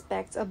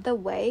aspects of the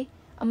way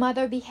a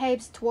mother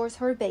behaves towards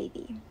her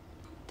baby.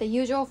 The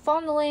usual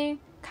fondling,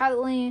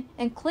 cuddling,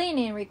 and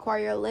cleaning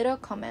require little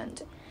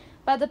comment,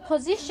 but the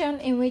position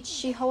in which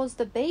she holds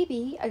the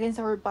baby against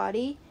her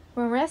body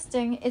when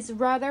resting is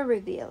rather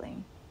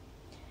revealing.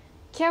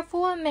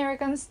 Careful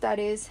American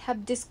studies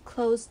have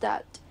disclosed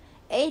that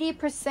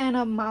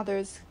 80% of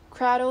mothers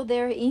cradle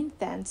their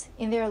infants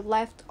in their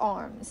left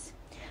arms,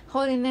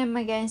 holding them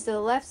against the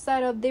left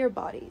side of their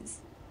bodies.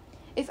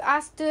 If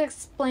asked to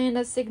explain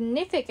the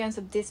significance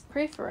of this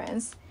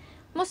preference,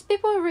 most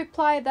people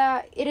reply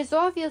that it is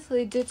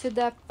obviously due to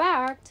the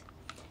fact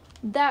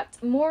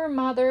that more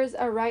mothers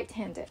are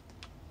right-handed.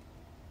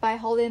 By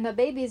holding the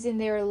babies in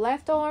their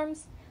left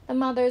arms, the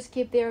mothers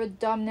keep their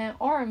dominant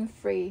arm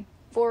free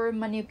for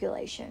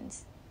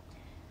manipulations.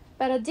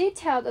 But a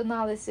detailed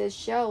analysis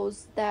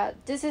shows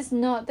that this is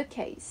not the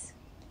case.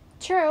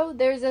 True,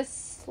 there is a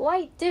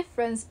slight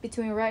difference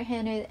between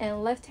right-handed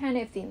and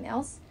left-handed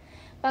females,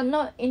 but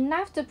not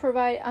enough to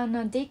provide an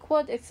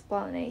adequate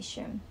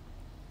explanation.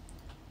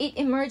 It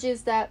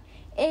emerges that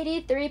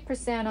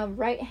 83% of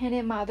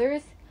right-handed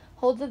mothers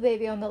hold the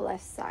baby on the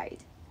left side,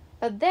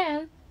 but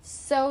then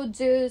so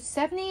do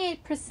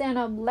 78%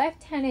 of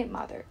left-handed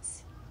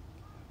mothers.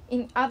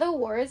 In other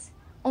words,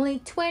 only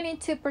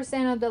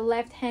 22% of the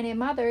left-handed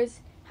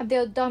mothers have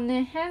their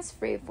dominant hands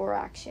free for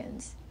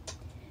actions.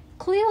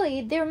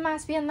 Clearly, there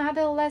must be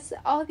another less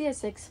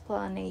obvious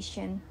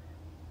explanation.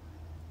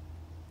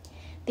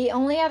 The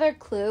only other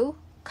clue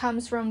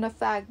comes from the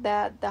fact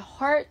that the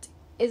heart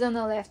is on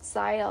the left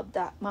side of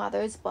the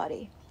mother's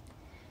body.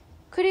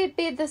 Could it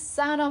be the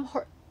sound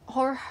of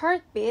her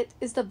heartbeat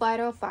is the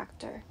vital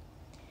factor?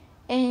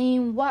 And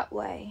in what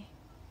way?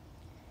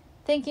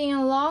 Thinking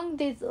along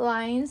these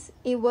lines,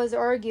 it was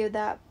argued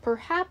that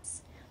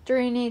perhaps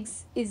during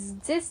its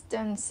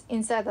existence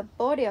inside the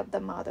body of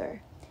the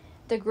mother,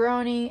 the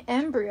growing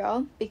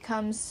embryo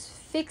becomes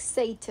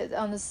fixated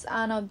on the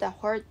sound of the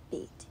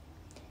heartbeat.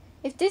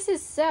 If this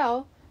is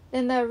so,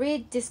 then the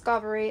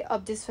rediscovery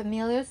of this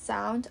familiar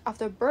sound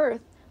after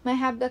birth might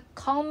have the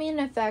calming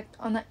effect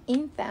on the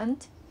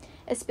infant,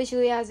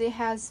 especially as it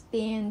has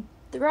been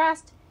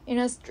thrust in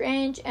a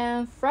strange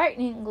and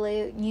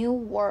frighteningly new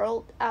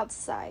world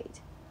outside.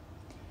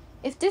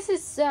 If this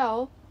is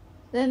so,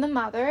 then the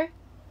mother,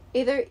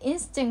 either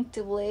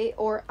instinctively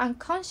or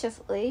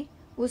unconsciously,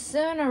 will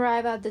soon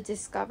arrive at the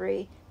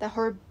discovery that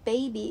her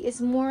baby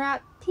is more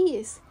at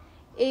peace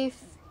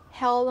if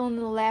held on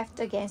the left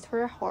against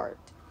her heart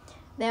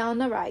than on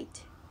the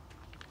right.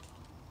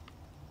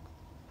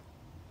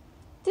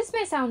 This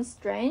may sound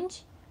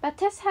strange, but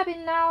tests have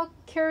been now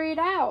carried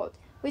out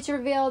which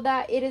reveal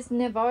that it is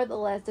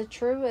nevertheless the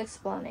true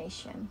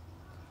explanation.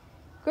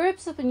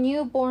 Groups of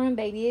newborn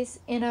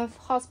babies in a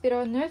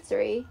hospital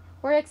nursery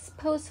were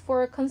exposed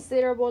for a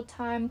considerable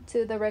time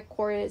to the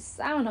recorded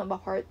sound of a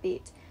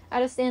heartbeat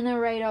at a standard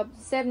rate of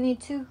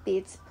 72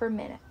 beats per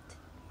minute.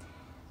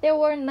 There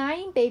were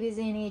 9 babies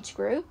in each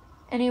group,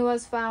 and it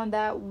was found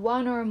that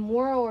one or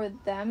more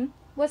of them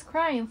was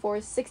crying for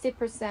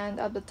 60%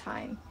 of the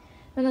time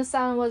when the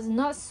sound was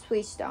not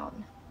switched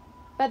on,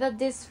 but that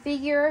this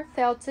figure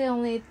fell to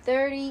only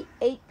 38%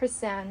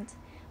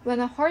 when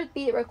the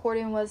heartbeat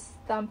recording was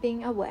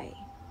thumping away.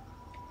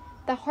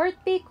 The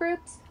heartbeat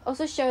groups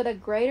also showed a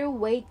greater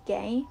weight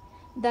gain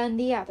than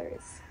the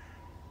others,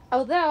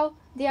 although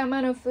the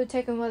amount of food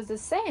taken was the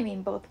same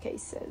in both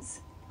cases.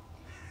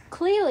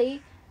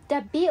 Clearly,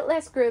 the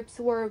beatless groups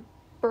were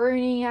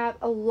burning out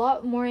a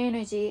lot more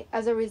energy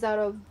as a result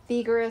of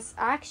vigorous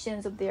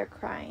actions of their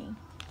crying.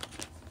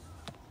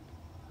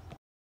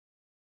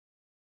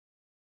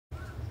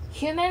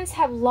 Humans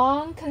have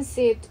long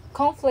conceived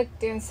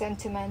conflicting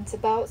sentiments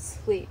about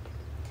sleep.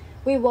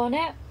 We want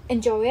it,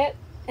 enjoy it,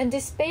 and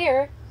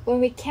despair when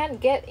we can't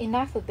get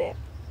enough of it.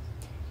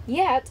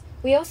 Yet,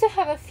 we also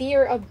have a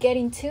fear of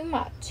getting too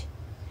much.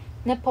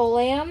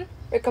 Napoleon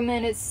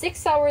recommended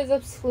 6 hours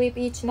of sleep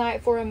each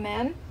night for a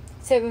man,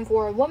 7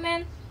 for a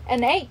woman,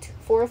 and 8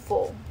 for a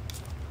fool.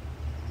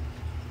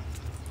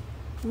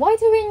 Why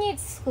do we need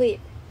sleep,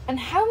 and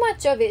how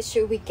much of it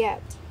should we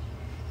get?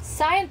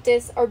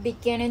 Scientists are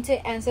beginning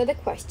to answer the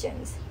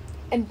questions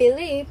and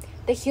believe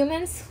that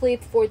humans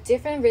sleep for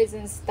different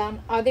reasons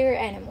than other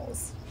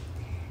animals.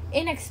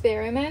 In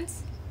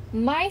experiments,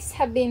 mice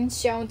have been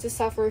shown to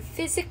suffer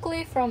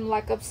physically from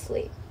lack of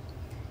sleep.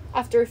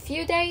 After a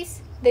few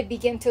days, they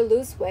begin to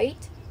lose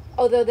weight,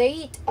 although they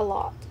eat a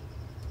lot.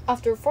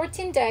 After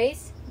 14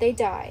 days, they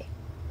die.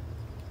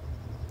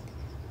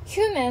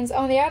 Humans,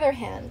 on the other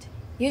hand,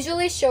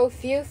 usually show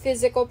few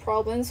physical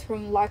problems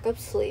from lack of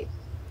sleep.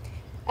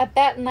 A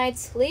bad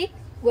night's sleep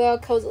will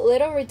cause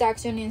little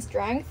reduction in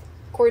strength,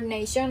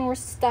 coordination, or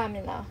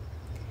stamina.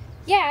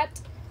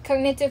 Yet,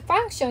 cognitive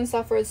function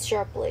suffers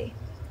sharply.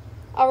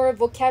 Our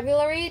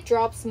vocabulary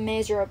drops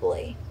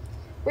measurably.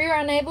 We are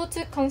unable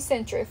to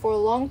concentrate for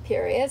long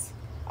periods.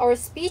 Our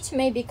speech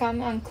may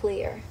become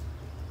unclear.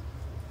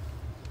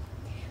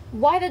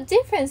 Why the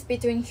difference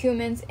between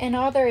humans and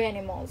other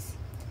animals?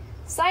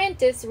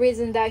 Scientists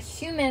reason that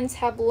humans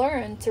have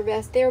learned to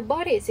rest their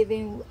bodies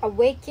in a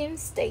waking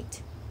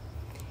state.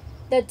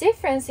 The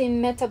difference in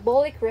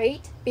metabolic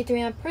rate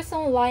between a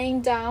person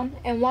lying down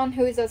and one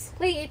who is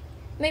asleep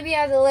may be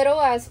as little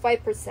as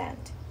 5%.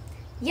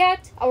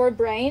 Yet, our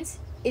brains,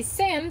 it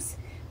seems,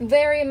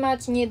 very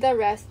much need the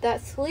rest that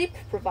sleep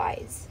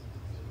provides.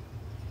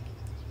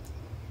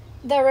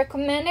 The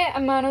recommended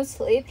amount of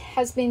sleep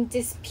has been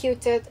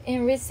disputed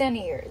in recent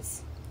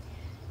years.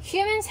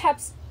 Humans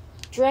have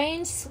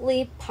strange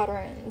sleep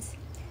patterns,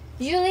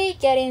 usually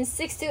getting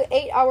 6 to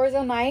 8 hours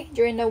a night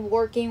during the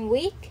working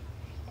week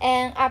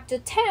and up to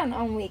 10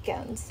 on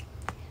weekends.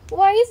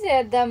 Why is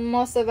it that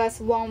most of us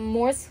want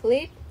more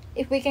sleep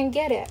if we can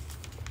get it?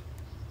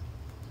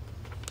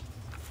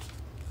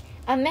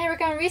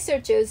 American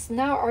researchers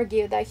now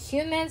argue that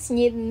humans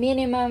need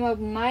minimum of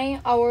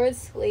 9 hours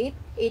sleep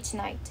each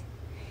night.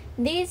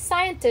 These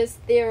scientists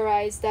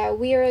theorize that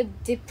we are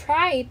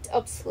deprived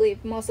of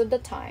sleep most of the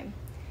time.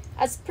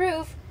 As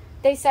proof,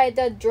 they cite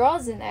the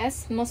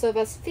drowsiness most of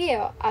us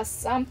feel at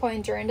some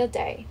point during the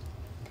day.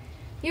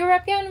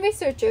 European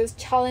researchers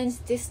challenge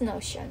this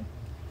notion,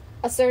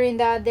 asserting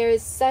that there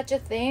is such a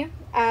thing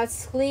as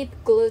sleep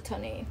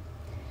gluttony.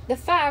 The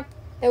fact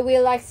that we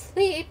lack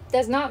sleep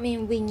does not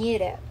mean we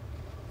need it.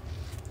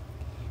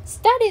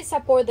 Studies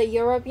support the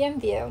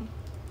European view.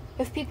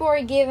 If people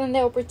are given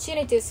the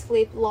opportunity to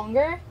sleep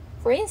longer,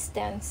 for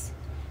instance,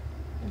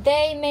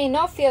 they may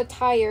not feel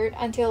tired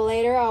until a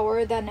later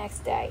hour the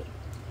next day.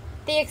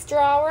 The extra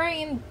hour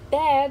in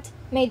bed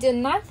may do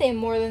nothing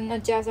more than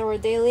adjust our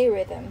daily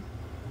rhythm.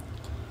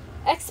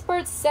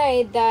 Experts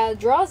say that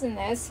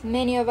drowsiness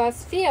many of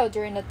us feel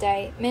during the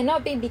day may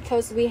not be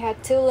because we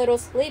had too little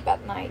sleep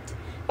at night,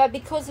 but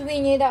because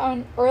we need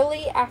an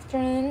early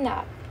afternoon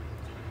nap.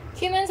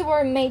 Humans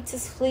were made to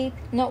sleep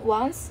not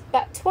once,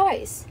 but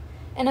twice,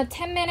 and a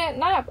 10-minute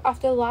nap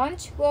after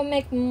lunch will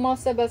make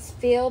most of us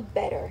feel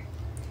better.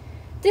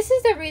 This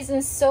is the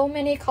reason so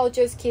many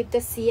cultures keep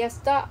the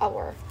siesta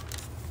hour.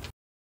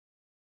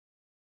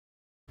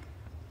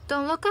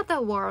 Don't look at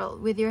the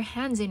world with your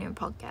hands in your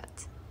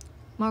pocket.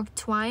 Mark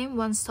Twain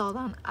once told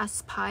an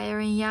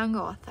aspiring young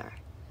author.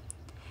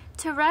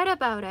 To write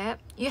about it,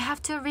 you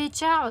have to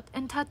reach out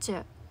and touch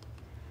it.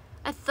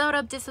 I thought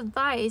of this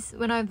advice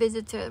when I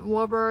visited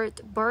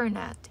Robert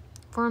Burnett,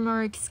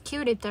 former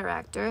executive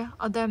director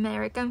of the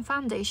American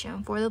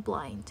Foundation for the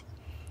Blind.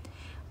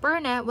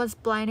 Burnett was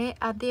blinded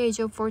at the age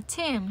of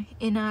 14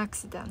 in an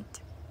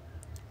accident.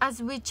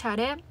 As we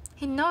chatted,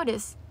 he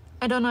noticed,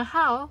 I don't know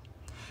how,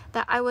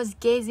 that I was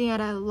gazing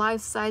at a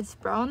life-size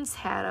bronze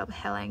head of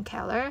Helen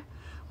Keller,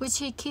 which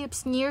he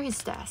keeps near his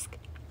desk.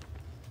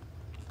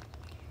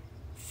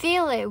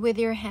 Feel it with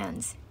your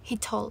hands, he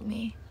told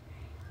me.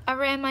 I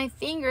ran my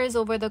fingers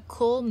over the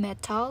cool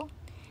metal.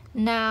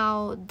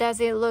 Now, does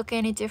it look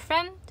any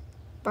different?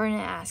 Burnett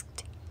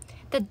asked.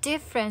 The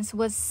difference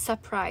was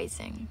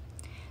surprising.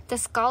 The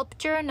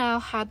sculpture now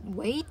had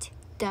weight,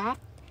 depth,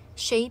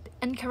 shape,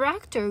 and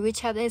character which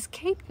had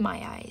escaped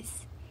my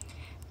eyes.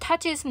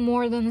 Touch is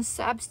more than a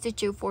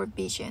substitute for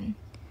vision,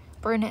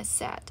 Burnett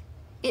said.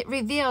 It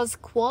reveals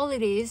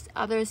qualities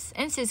other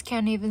senses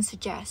can't even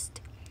suggest.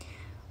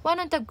 One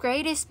of the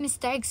greatest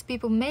mistakes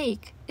people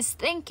make is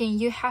thinking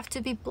you have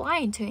to be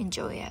blind to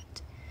enjoy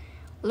it.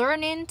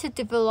 Learning to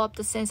develop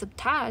the sense of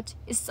touch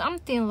is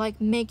something like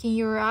making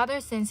your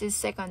other senses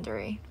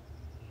secondary.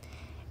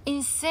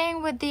 In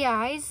seeing with the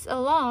eyes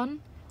alone,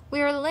 we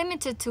are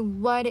limited to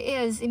what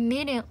is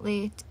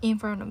immediately in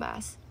front of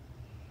us.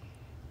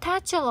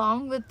 Touch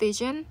along with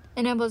vision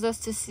enables us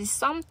to see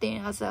something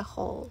as a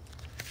whole.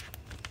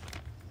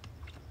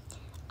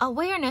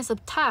 Awareness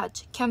of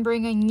touch can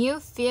bring a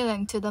new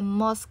feeling to the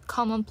most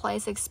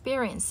commonplace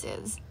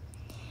experiences.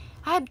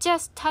 I have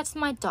just touched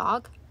my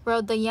dog,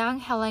 wrote the young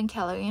Helen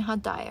Keller in her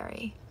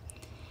diary.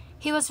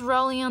 He was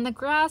rolling on the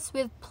grass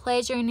with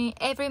pleasure in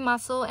every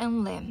muscle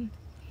and limb.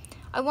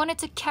 I wanted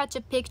to catch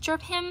a picture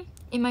of him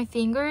in my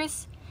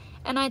fingers,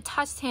 and I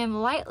touched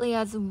him lightly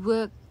as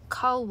wood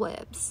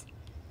cobwebs.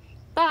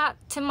 But,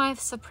 to my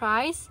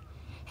surprise,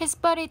 his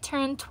body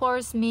turned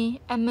towards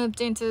me and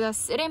moved into the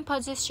sitting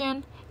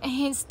position, and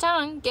his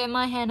tongue gave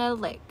my hand a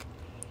lick.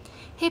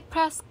 He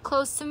pressed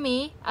close to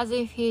me as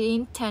if he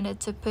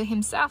intended to put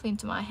himself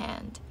into my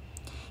hand.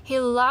 He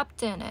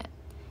lapped in it,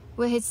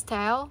 with his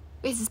tail,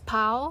 with his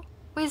paw,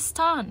 with his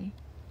tongue.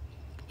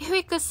 If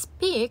he could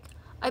speak,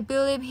 I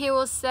believe he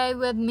would say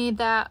with me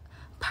that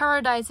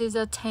paradise is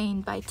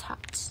attained by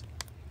touch.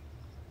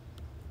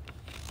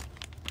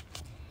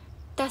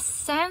 The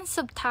sense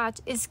of touch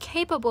is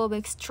capable of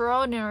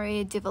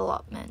extraordinary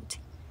development.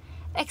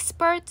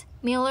 Expert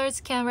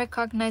millers can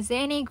recognize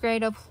any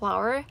grade of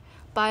flour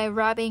by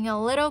rubbing a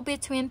little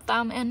between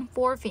thumb and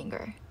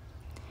forefinger.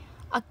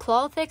 A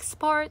cloth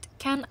expert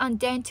can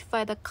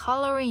identify the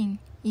coloring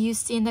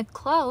used in the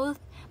cloth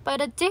by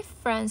the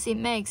difference it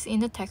makes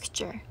in the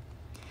texture.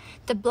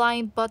 The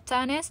blind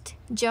botanist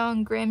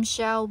John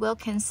Grimshaw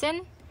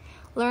Wilkinson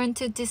learned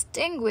to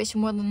distinguish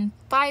more than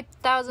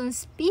 5,000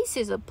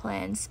 species of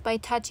plants by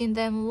touching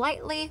them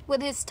lightly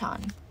with his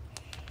tongue.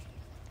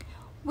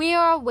 We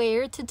are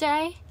aware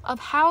today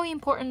of how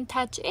important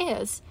touch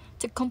is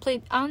to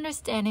complete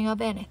understanding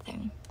of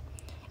anything.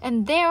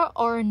 And there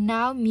are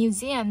now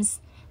museums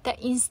that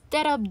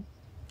instead of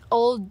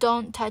old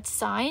 "don't touch"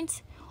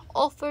 signs,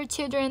 offer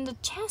children the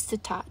chance to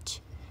touch,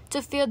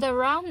 to feel the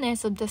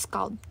roundness of the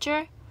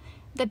sculpture,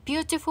 the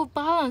beautiful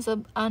balance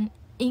of an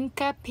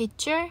Inca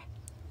picture,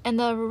 and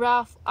the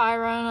rough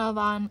iron of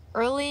an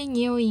early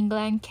New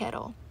England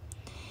kettle.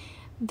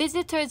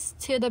 Visitors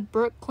to the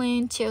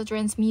Brooklyn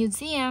Children's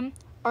Museum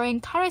are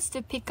encouraged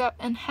to pick up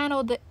and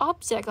handle the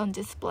object on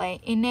display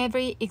in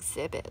every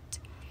exhibit.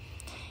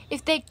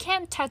 If they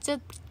can't touch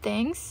the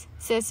things,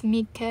 says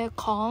Mika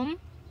Kalm,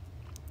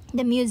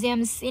 the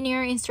museum's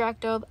senior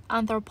instructor of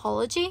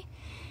anthropology,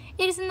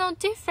 it is no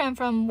different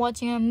from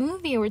watching a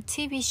movie or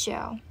TV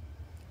show.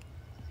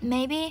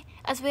 Maybe,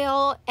 as we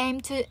all aim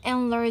to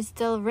enlarge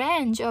the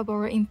range of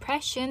our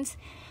impressions,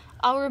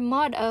 our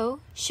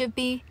motto should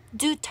be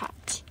 "Do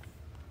touch."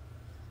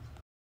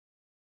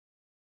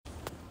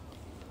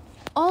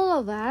 All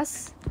of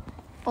us,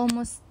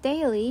 almost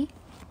daily,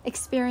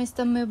 experience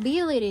the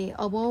mobility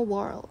of our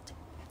world.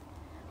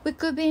 We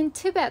could be in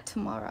Tibet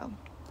tomorrow,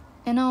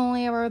 and not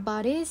only our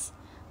bodies,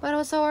 but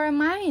also our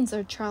minds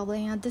are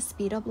traveling at the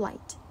speed of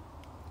light.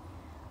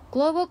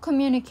 Global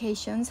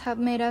communications have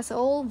made us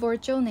all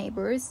virtual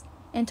neighbors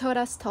and taught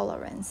us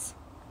tolerance.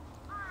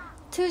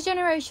 2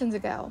 generations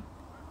ago,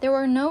 there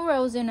were no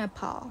roads in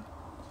Nepal.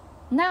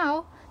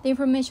 Now, the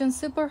information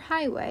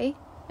superhighway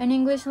and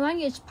English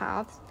language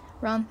paths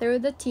run through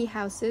the tea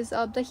houses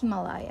of the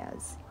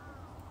Himalayas.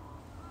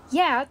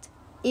 Yet,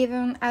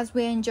 even as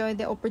we enjoy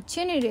the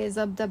opportunities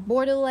of the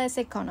borderless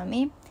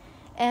economy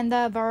and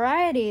the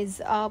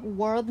varieties of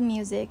world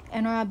music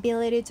and our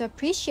ability to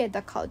appreciate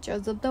the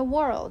cultures of the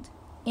world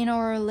in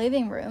our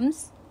living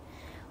rooms,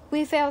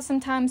 we fail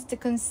sometimes to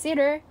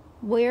consider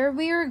where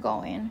we are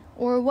going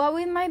or what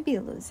we might be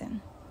losing.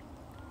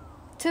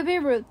 To be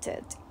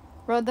rooted,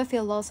 wrote the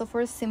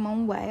philosopher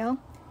Simone Weil,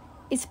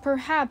 is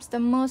perhaps the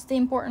most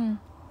important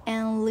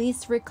and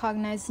least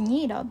recognized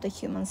need of the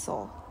human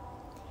soul.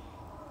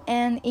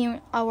 And in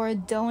our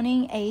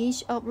dawning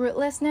age of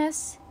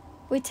rootlessness,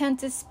 we tend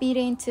to speed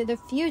into the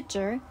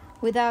future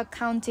without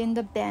counting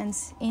the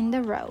bends in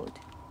the road.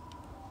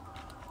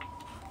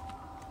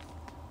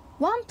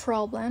 One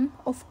problem,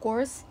 of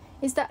course,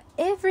 is that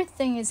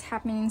everything is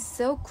happening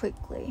so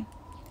quickly.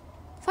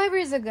 5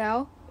 years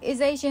ago is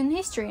ancient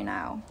history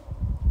now.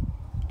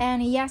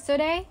 And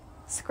yesterday,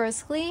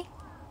 scarcely,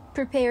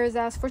 prepares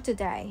us for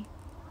today.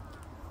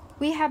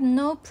 We have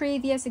no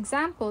previous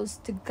examples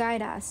to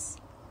guide us.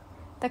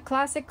 The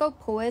classical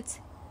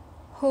poets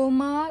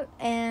Homer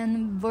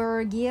and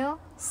Virgil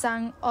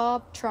sang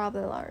of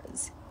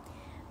travelers,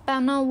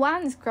 but no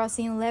one's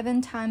crossing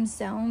 11 time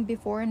zones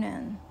before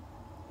noon.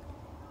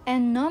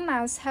 And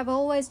nomads have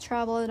always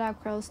traveled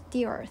across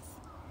the earth,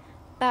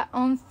 but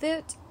on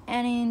foot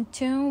and in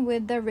tune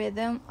with the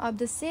rhythm of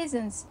the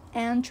seasons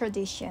and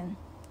tradition.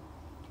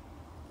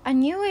 A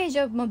new age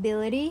of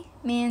mobility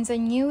means a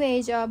new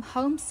age of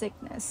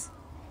homesickness,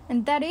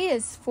 and that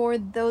is for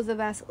those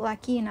of us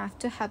lucky enough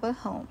to have a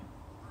home.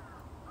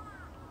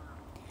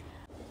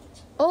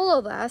 All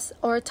of us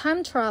are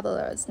time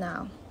travelers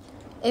now,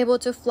 able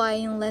to fly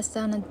in less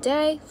than a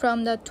day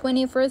from the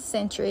 21st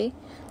century,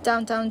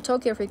 downtown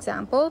Tokyo for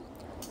example,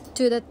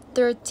 to the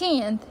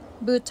 13th,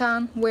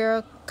 Bhutan,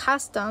 where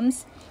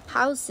customs,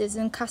 houses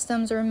and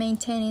customs are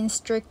maintained in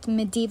strict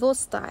medieval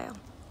style.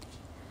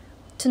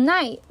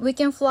 Tonight, we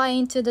can fly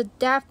into the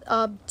depth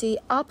of the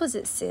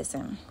opposite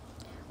season,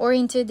 or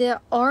into the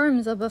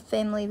arms of a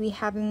family we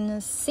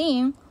haven't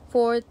seen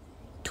for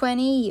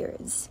 20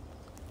 years.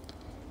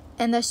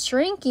 And the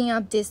shrinking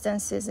of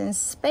distances in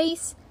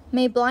space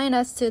may blind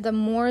us to the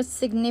more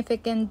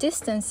significant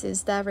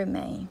distances that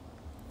remain.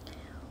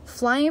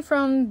 Flying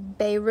from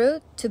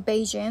Beirut to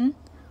Beijing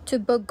to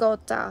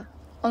Bogota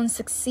on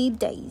succeed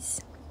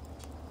days,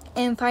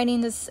 and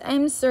finding the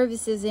same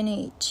services in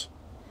each,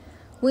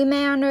 we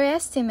may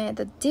underestimate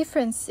the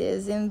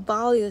differences in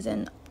values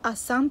and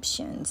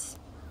assumptions.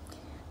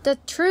 The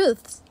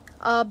truths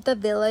of the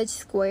village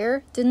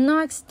square do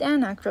not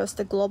extend across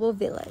the global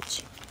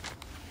village.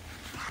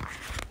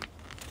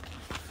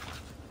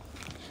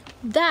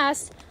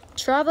 Thus,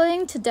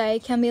 traveling today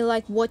can be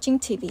like watching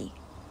TV.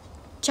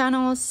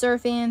 Channels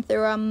surfing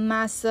through a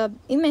mass of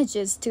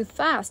images too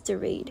fast to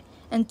read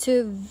and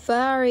too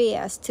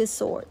various to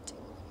sort.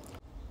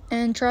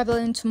 And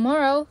traveling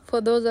tomorrow, for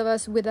those of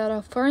us without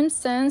a firm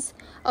sense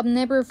of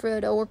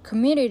neighborhood or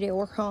community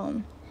or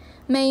home,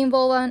 may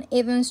involve an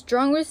even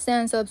stronger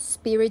sense of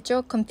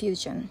spiritual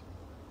confusion.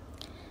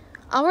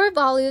 Our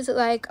values,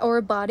 like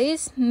our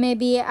bodies, may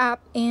be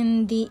up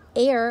in the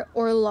air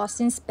or lost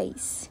in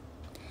space.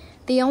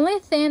 The only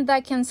thing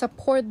that can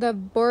support the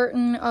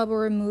burden of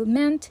our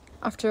movement,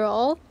 after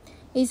all,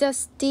 is a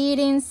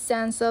steadying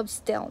sense of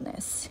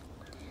stillness.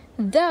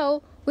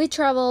 Though we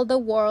travel the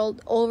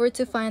world over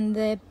to find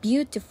the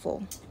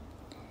beautiful,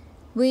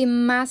 we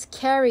must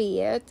carry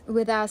it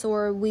with us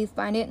or we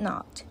find it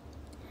not,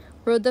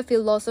 wrote the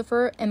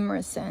philosopher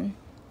Emerson,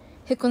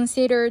 who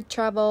considered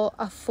travel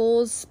a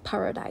fool's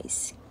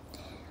paradise.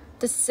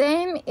 The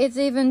same is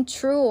even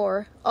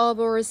truer of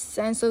our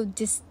sense of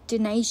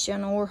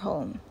destination or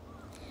home.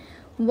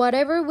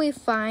 Whatever we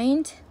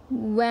find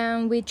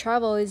when we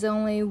travel is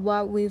only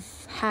what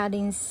we've had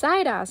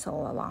inside us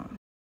all along.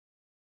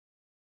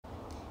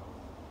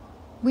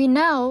 We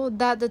know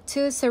that the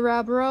two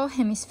cerebral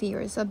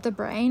hemispheres of the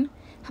brain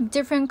have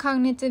different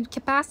cognitive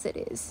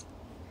capacities.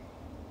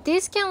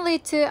 This can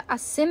lead to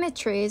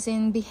asymmetries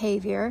in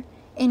behavior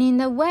and in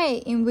the way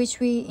in which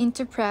we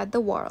interpret the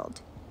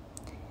world.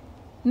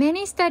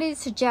 Many studies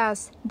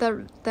suggest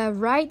that the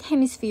right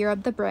hemisphere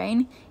of the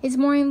brain is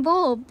more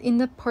involved in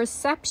the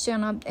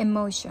perception of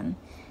emotion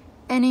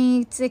and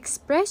in its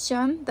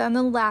expression than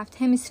the left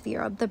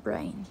hemisphere of the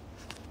brain.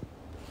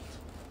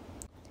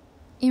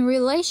 In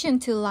relation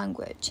to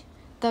language,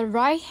 the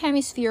right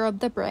hemisphere of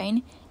the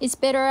brain is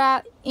better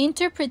at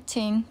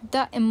interpreting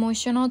the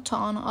emotional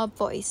tone of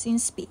voice in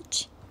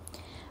speech.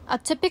 A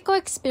typical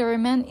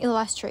experiment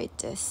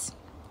illustrates this.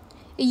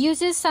 It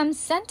uses some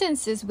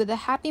sentences with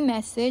a happy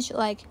message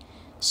like,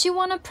 "She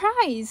won a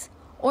prize,"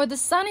 or "The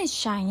sun is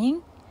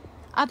shining."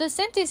 Other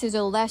sentences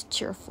are less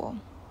cheerful.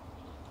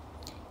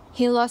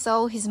 "He lost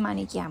all his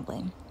money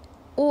gambling,"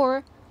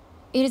 or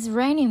 "It is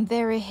raining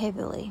very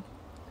heavily."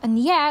 And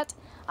yet,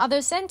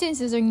 other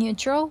sentences are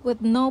neutral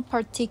with no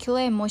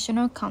particular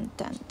emotional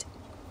content.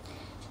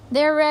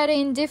 They are read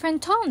in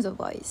different tones of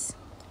voice,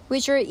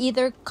 which are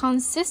either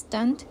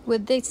consistent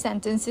with the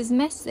sentence's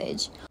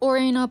message or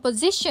in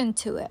opposition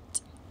to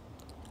it.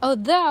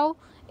 Although,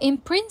 in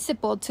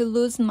principle, to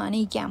lose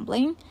money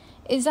gambling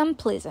is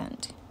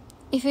unpleasant,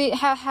 if it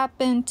had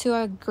happened to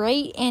a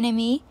great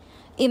enemy,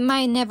 it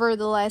might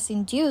nevertheless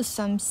induce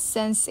some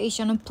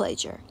sensation of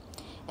pleasure.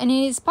 And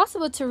it is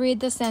possible to read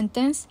the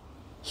sentence,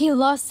 "He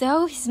lost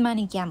all his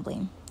money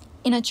gambling,"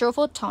 in a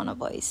cheerful tone of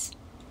voice.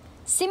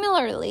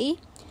 Similarly,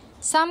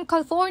 some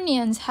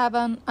Californians have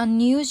an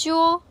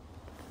unusual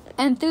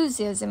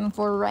enthusiasm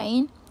for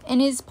rain,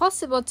 and it is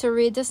possible to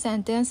read the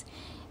sentence,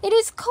 "It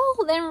is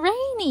cold and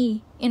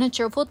rainy," in a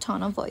cheerful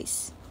tone of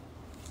voice.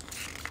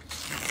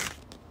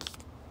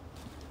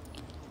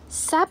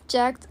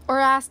 Subjects are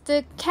asked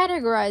to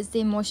categorize the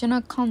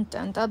emotional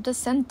content of the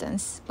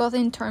sentence, both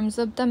in terms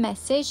of the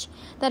message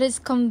that is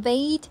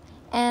conveyed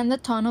and the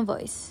tone of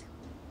voice.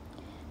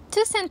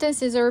 Two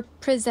sentences are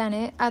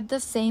presented at the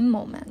same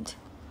moment.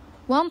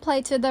 One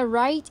played to the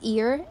right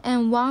ear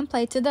and one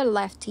played to the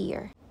left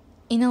ear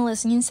in a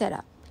listening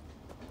setup.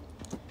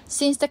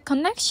 Since the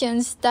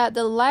connections that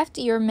the left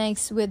ear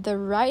makes with the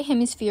right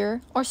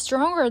hemisphere are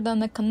stronger than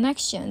the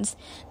connections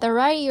the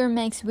right ear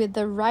makes with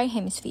the right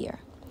hemisphere,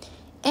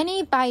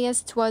 any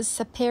bias towards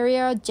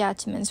superior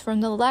judgments from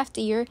the left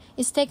ear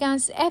is taken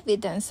as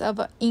evidence of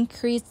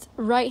increased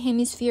right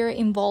hemisphere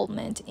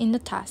involvement in the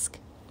task.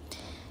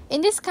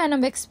 In this kind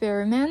of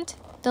experiment,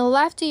 the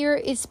left ear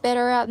is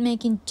better at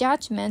making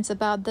judgments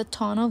about the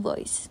tone of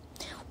voice,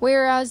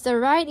 whereas the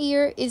right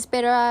ear is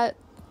better at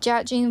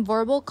judging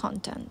verbal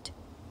content.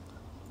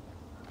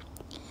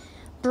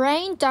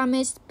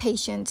 Brain-damaged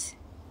patients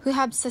who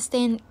have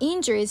sustained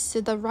injuries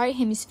to the right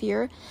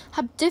hemisphere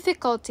have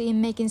difficulty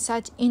in making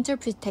such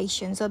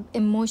interpretations of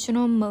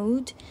emotional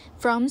mood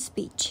from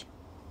speech.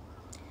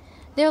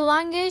 Their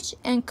language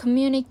and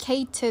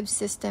communicative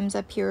systems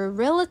appear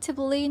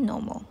relatively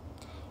normal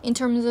in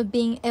terms of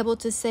being able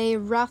to say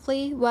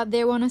roughly what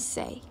they want to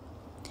say.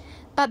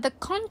 But the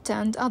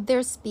content of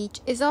their speech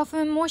is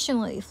often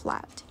emotionally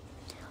flat,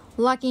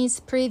 lacking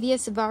its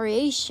previous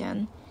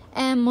variation,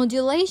 and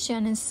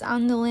modulation is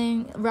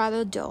sounding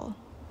rather dull.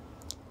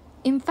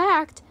 In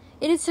fact,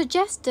 it is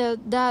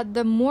suggested that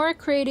the more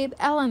creative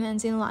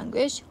elements in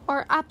language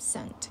are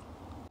absent.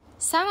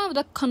 Some of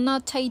the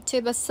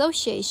connotative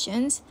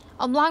associations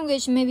of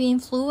language may be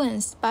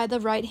influenced by the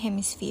right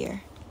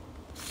hemisphere.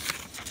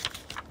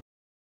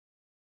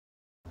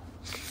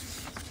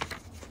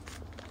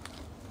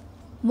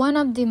 One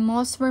of the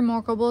most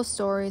remarkable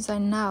stories I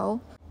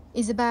know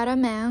is about a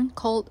man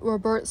called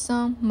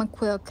Robertson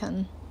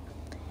McQuilkin.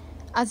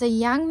 As a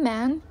young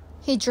man,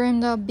 he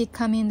dreamed of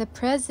becoming the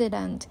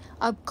president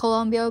of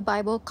Columbia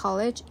Bible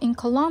College in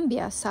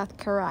Columbia, South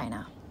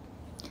Carolina.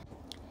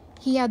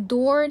 He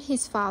adored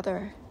his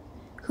father,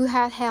 who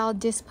had held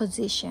this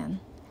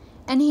position,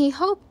 and he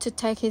hoped to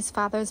take his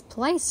father's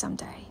place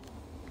someday.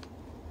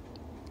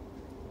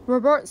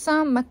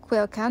 Robertson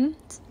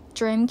McQuilkin's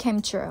dream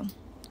came true.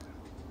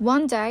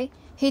 One day,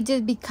 he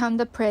did become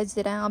the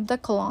president of the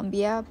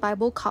Columbia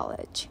Bible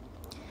College.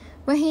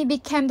 When he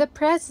became the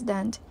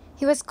president,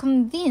 He was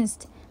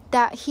convinced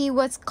that he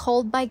was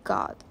called by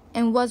God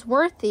and was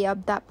worthy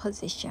of that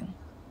position.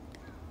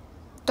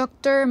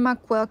 Dr.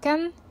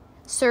 McQuilkin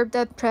served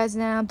as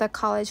president of the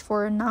college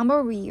for a number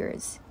of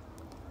years,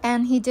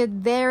 and he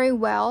did very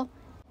well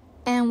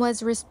and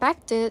was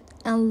respected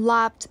and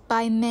loved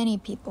by many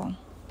people.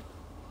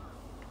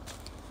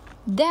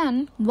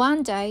 Then,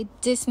 one day,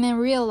 this man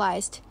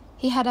realized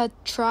he had a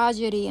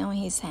tragedy on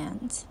his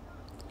hands.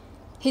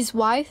 His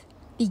wife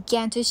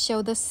began to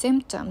show the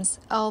symptoms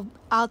of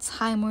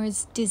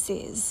Alzheimer's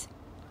disease.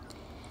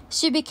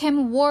 She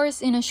became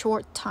worse in a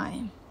short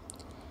time,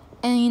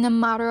 and in a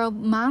matter of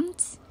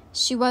months,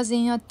 she was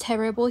in a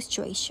terrible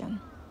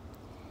situation.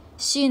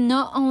 She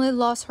not only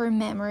lost her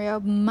memory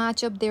of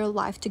much of their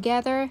life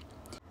together,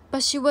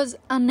 but she was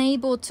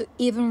unable to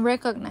even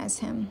recognize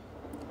him.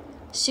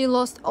 She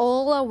lost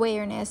all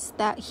awareness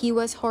that he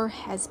was her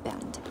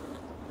husband.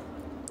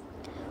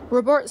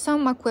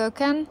 Robertson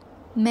McQuilkin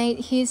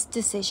made his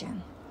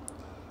decision.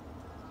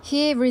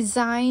 He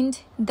resigned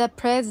the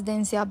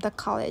presidency of the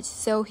college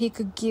so he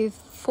could give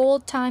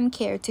full-time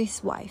care to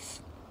his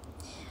wife.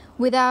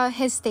 Without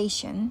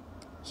hesitation,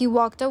 he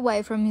walked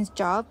away from his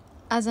job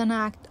as an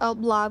act of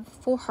love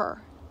for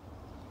her.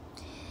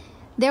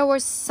 There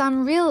were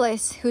some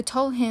realists who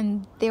told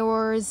him there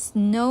was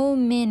no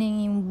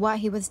meaning in what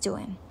he was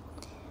doing.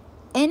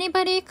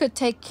 Anybody could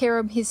take care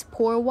of his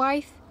poor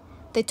wife,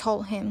 they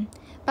told him,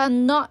 but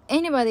not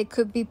anybody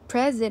could be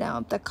president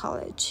of the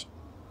college.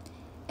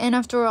 And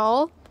after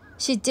all,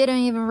 she didn't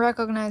even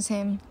recognize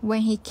him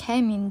when he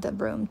came in the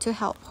room to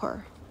help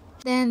her.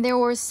 Then there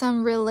were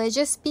some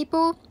religious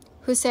people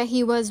who said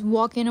he was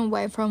walking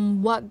away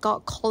from what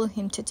God called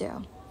him to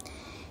do.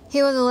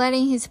 He was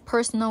letting his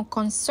personal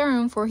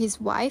concern for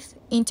his wife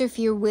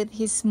interfere with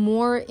his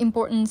more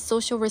important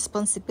social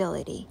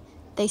responsibility,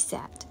 they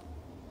said.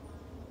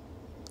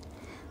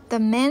 The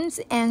man's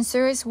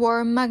answers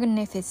were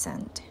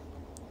magnificent.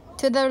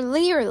 To the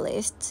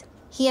realists,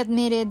 he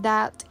admitted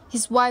that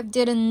his wife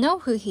didn't know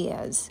who he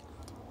is.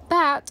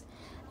 But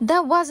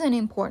that wasn't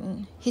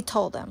important, he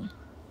told them.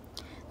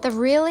 The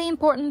really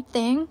important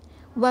thing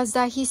was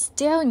that he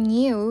still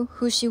knew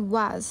who she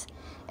was,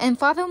 and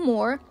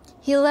furthermore,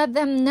 he let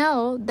them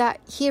know that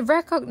he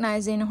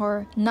recognized in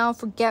her now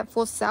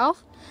forgetful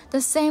self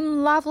the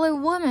same lovely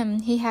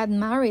woman he had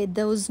married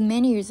those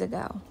many years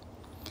ago.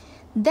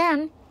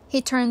 Then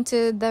he turned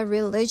to the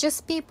religious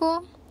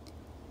people.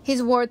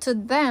 His words to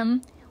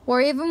them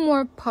were even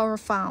more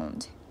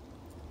profound.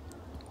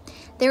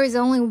 There is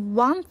only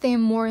one thing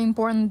more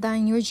important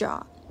than your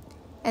job,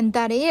 and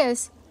that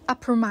is a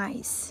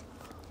promise.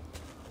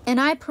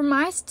 And I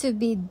promise to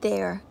be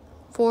there,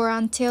 for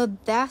until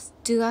death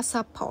do us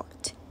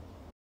apart.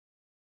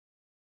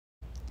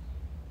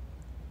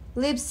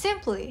 Live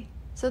simply,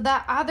 so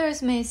that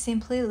others may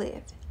simply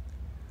live.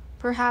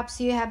 Perhaps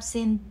you have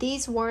seen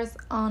these words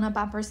on a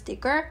bumper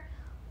sticker,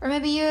 or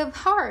maybe you have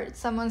heard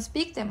someone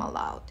speak them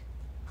aloud.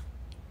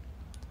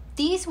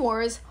 These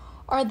words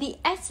are the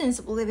essence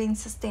of living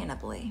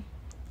sustainably.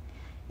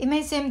 It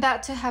may seem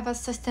that to have a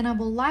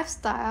sustainable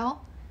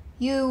lifestyle,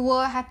 you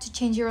will have to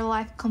change your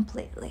life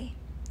completely.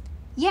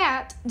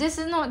 Yet, this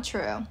is not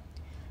true.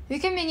 You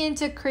can begin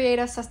to create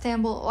a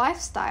sustainable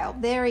lifestyle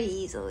very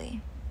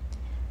easily.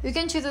 You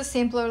can choose a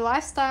simpler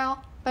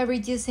lifestyle by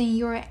reducing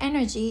your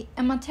energy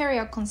and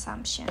material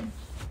consumption.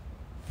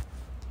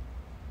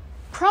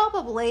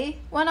 Probably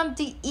one of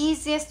the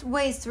easiest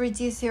ways to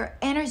reduce your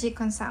energy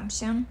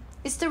consumption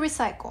is to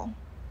recycle.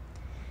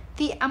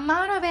 The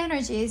amount of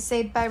energy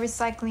saved by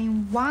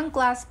recycling one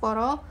glass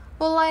bottle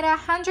will light a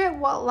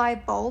 100-watt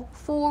light bulb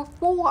for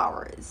 4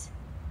 hours.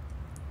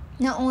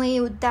 Not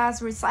only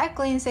does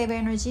recycling save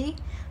energy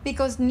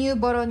because new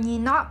bottles need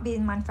not be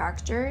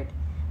manufactured,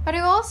 but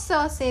it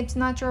also saves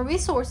natural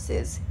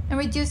resources and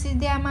reduces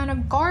the amount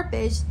of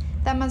garbage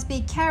that must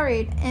be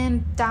carried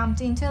and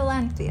dumped into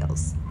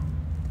landfills.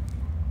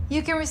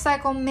 You can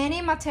recycle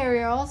many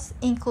materials,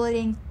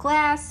 including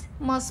glass,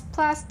 most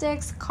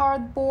plastics,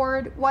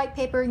 cardboard, white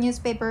paper,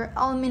 newspaper,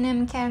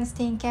 aluminum cans,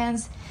 tin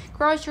cans,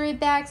 grocery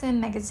bags, and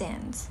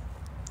magazines.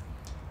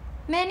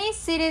 Many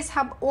cities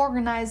have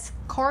organized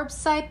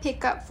curbside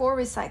pickup for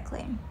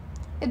recycling.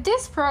 If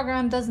this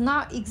program does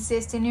not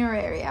exist in your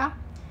area,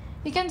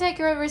 you can take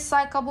your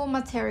recyclable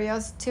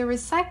materials to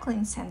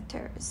recycling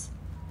centers.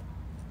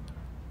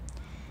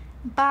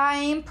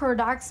 Buying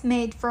products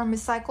made from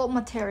recycled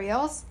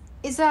materials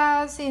is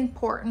as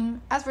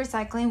important as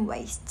recycling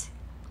waste.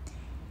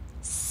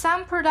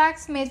 Some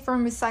products made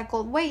from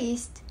recycled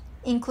waste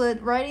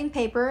include writing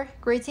paper,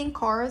 greeting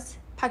cards,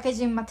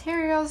 packaging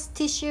materials,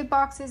 tissue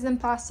boxes,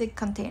 and plastic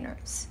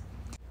containers.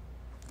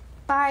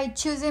 By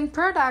choosing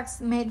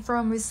products made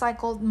from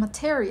recycled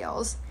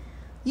materials,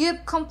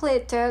 you've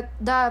completed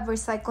the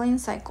recycling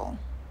cycle.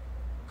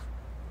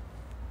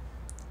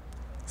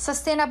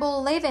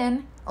 Sustainable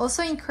living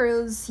also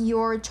includes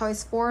your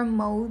choice for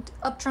mode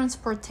of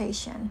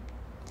transportation.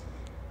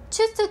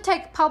 Choose to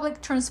take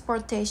public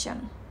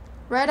transportation,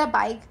 ride a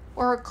bike,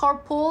 or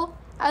carpool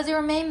as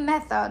your main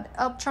method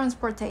of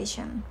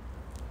transportation.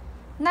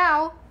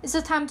 Now is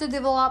the time to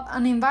develop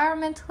an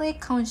environmentally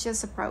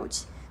conscious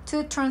approach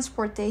to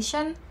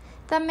transportation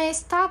that may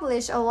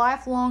establish a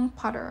lifelong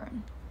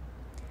pattern.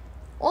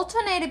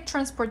 Alternative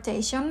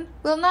transportation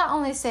will not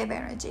only save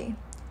energy,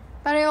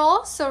 but it will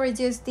also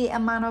reduce the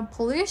amount of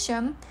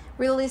pollution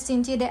released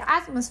into the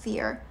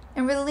atmosphere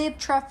and relieve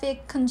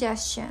traffic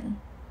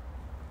congestion.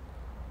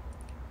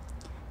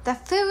 The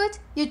food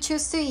you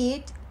choose to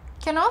eat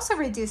can also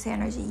reduce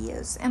energy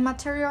use and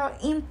material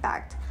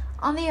impact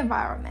on the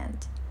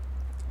environment.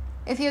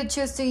 If you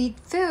choose to eat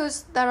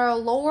foods that are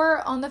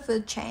lower on the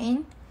food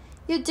chain,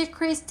 you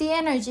decrease the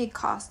energy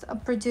cost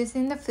of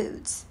producing the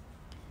foods.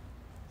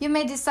 You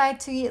may decide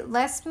to eat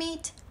less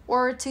meat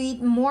or to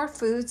eat more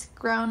foods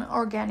grown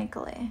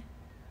organically.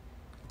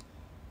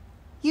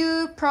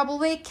 You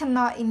probably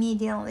cannot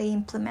immediately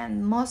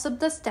implement most of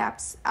the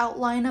steps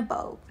outlined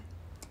above.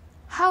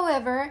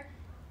 However,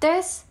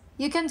 this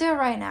you can do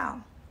right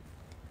now.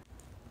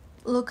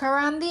 Look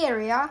around the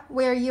area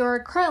where you are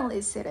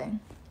currently sitting.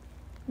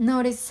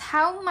 Notice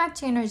how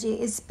much energy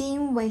is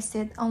being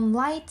wasted on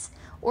lights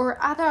or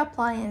other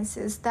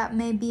appliances that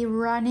may be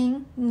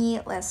running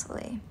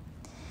needlessly.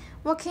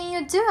 What can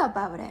you do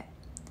about it?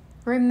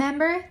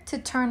 Remember to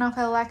turn off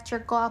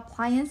electrical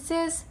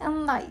appliances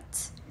and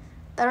lights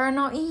that are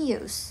not in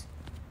use.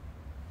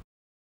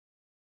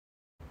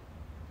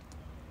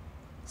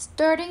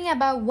 Starting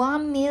about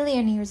 1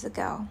 million years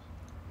ago,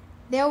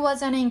 there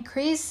was an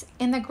increase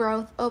in the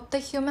growth of the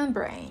human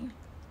brain.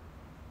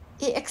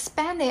 It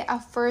expanded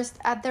at first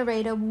at the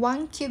rate of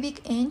 1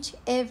 cubic inch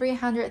every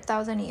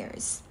 100,000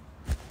 years.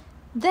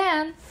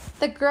 Then,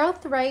 the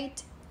growth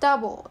rate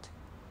doubled.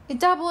 It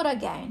doubled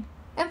again,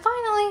 and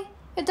finally,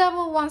 it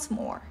doubled once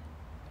more.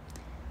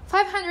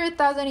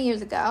 500,000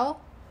 years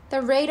ago,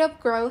 the rate of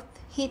growth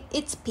hit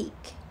its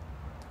peak.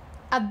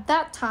 At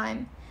that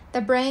time, the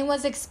brain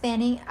was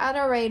expanding at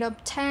a rate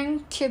of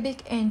 10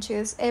 cubic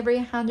inches every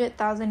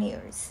 100,000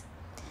 years.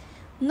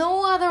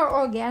 No other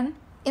organ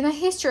in the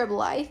history of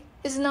life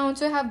is known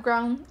to have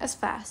grown as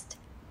fast.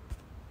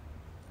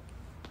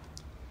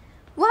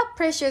 What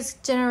pressures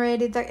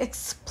generated the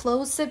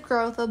explosive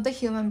growth of the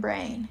human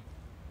brain?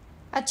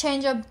 A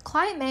change of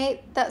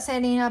climate that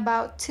set in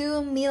about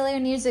 2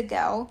 million years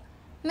ago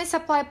may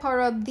supply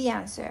part of the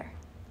answer.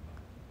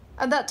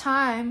 At that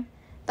time,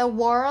 the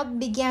world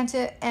began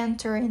to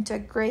enter into a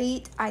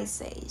great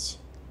ice age,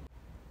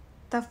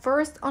 the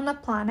first on the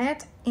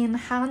planet in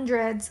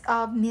hundreds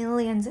of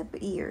millions of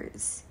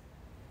years.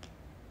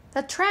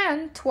 The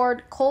trend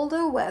toward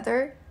colder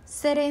weather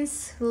set in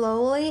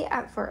slowly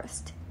at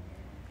first,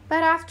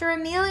 but after a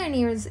million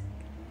years,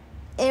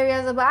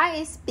 areas of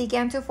ice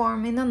began to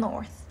form in the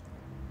north.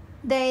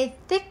 They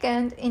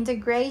thickened into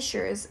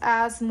glaciers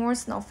as more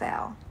snow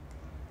fell,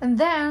 and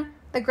then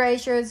the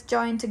glaciers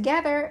joined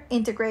together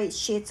into great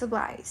sheets of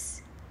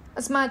ice,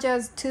 as much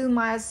as 2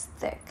 miles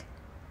thick.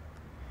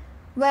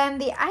 When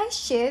the ice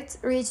sheets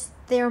reached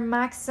their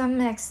maximum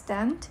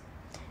extent,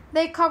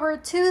 they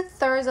covered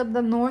 2/3 of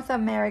the North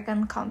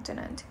American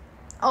continent,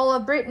 all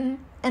of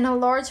Britain, and a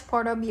large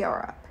part of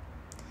Europe.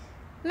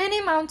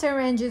 Many mountain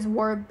ranges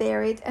were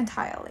buried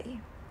entirely.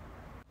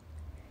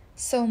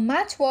 So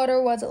much water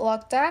was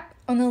locked up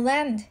on the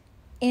land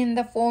in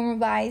the form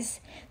of ice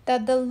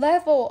that the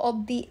level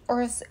of the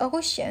Earth's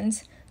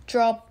oceans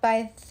dropped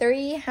by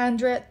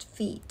 300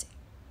 feet.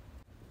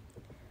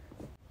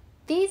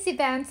 These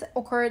events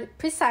occurred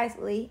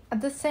precisely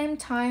at the same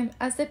time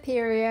as the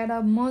period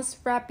of most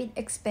rapid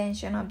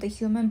expansion of the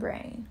human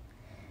brain.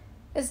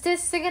 Is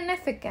this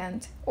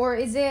significant or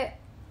is it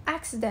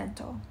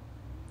accidental?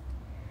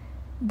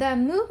 The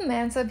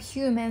movements of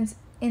humans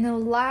in the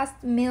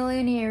last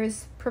million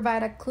years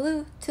provide a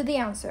clue to the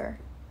answer.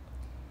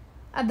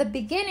 At the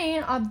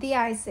beginning of the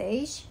Ice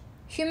Age,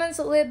 humans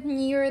lived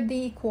near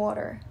the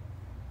equator,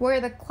 where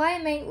the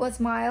climate was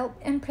mild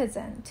and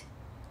pleasant.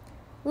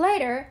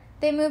 Later,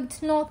 they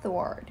moved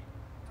northward.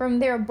 From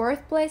their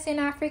birthplace in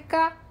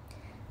Africa,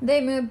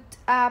 they moved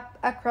up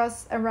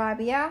across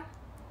Arabia,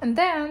 and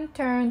then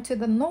turned to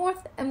the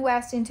north and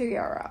west into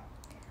Europe,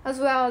 as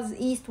well as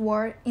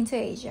eastward into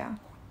Asia.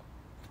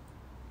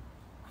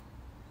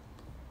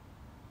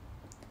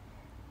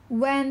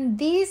 When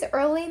these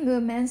early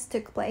movements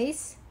took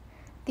place,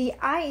 the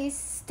ice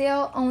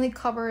still only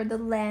covered the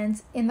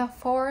lands in the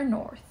far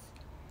north.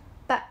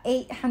 But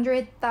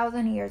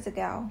 800,000 years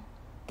ago,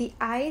 the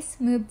ice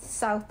moved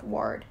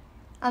southward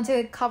until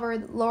it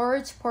covered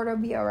large part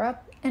of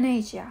Europe and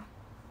Asia.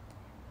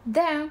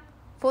 Then,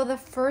 for the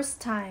first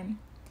time,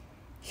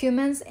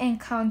 humans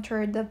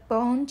encountered the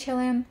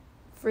bone-chilling,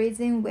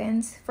 freezing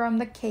winds from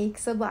the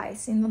cakes of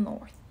ice in the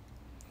north.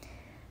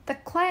 The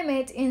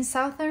climate in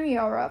southern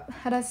Europe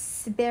had a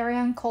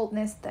Siberian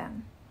coldness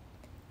then,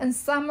 and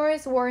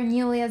summers were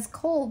nearly as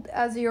cold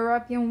as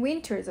European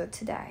winters are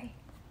today.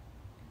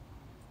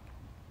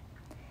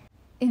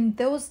 In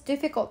those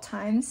difficult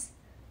times,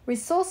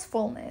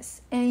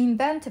 resourcefulness and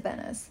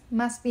inventiveness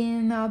must be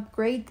of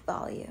great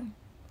value.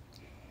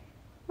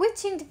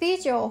 Which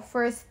individual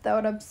first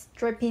thought of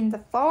stripping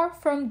the fur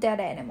from dead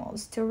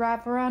animals to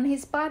wrap around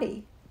his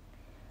body?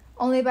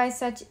 Only by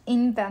such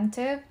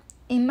inventive,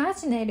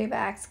 imaginative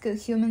acts could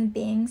human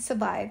beings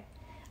survive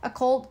a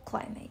cold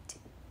climate.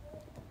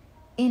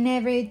 In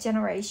every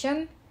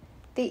generation,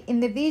 the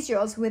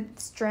individuals with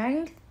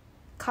strength,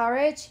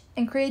 courage,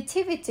 and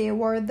creativity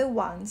were the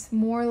ones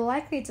more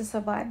likely to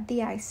survive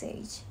the Ice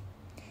Age.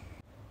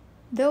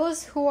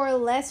 Those who were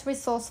less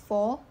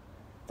resourceful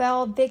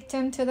fell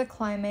victim to the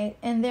climate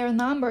and their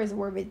numbers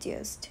were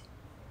reduced.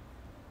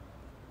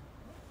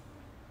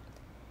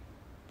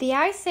 The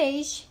Ice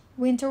Age,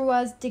 winter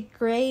was the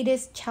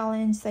greatest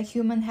challenge that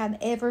humans had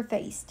ever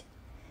faced.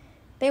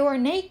 They were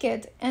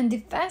naked and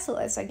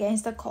defenseless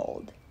against the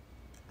cold,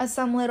 as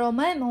some little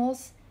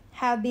mammals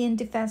have been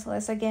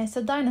defenseless against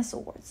the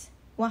dinosaurs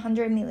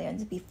 100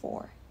 million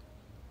before.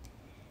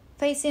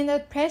 Facing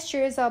the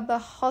pressures of the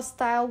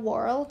hostile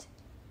world,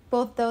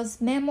 both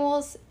those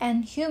mammals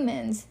and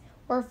humans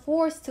were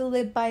forced to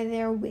live by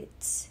their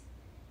wits,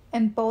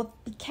 and both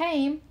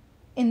became,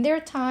 in their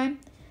time,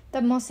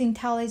 the most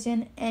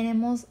intelligent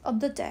animals of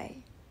the day.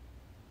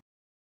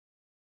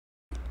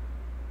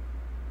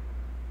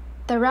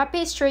 The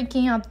rapid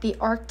shrinking of the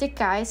Arctic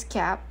ice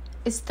cap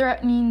is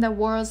threatening the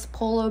world's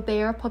polar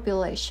bear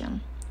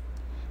population.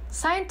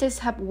 Scientists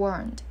have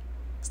warned.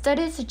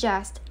 Studies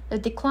suggest the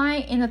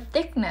decline in the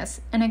thickness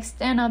and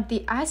extent of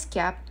the ice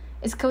cap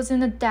is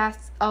causing the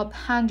deaths of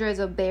hundreds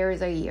of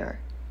bears a year.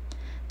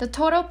 The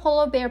total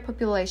polar bear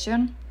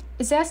population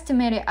is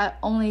estimated at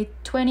only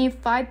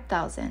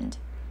 25,000.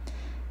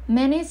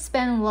 Many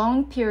spend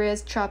long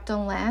periods trapped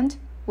on land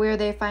where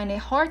they find it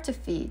hard to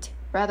feed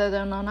rather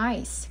than on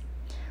ice,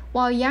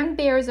 while young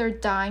bears are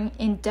dying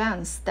in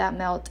dens that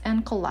melt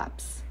and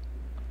collapse.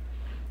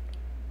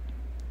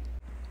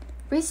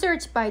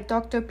 Research by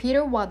Dr.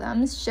 Peter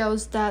Wadhams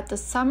shows that the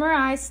summer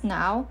ice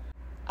now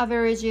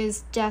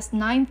averages just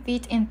 9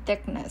 feet in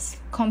thickness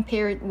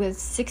compared with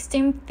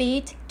 16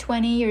 feet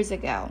 20 years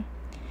ago.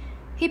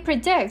 He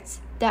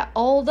predicts that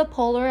all the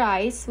polar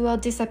ice will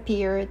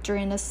disappear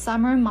during the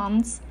summer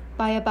months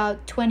by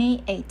about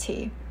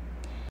 2080.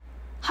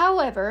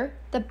 However,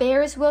 the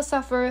bears will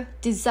suffer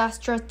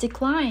disastrous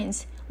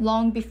declines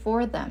long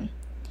before them.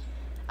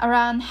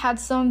 Around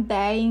Hudson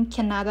Bay in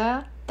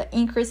Canada, the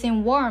increase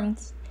in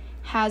warmth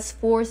has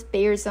forced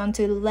bears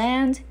onto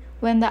land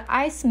when the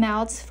ice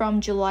melts from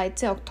July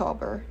to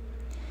October.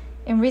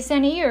 In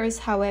recent years,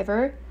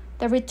 however,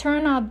 the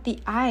return of the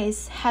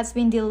ice has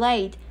been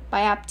delayed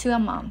by up to a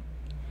month,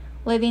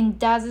 leaving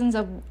dozens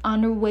of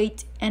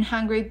underweight and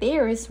hungry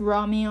bears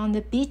roaming on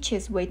the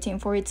beaches waiting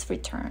for its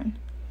return.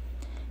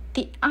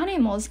 The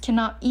animals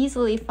cannot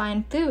easily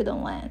find food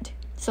on land,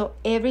 so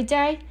every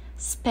day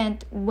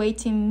spent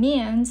waiting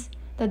means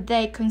that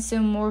they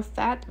consume more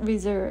fat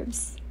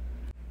reserves.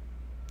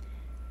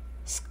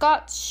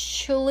 Scott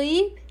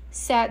Schlieb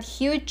said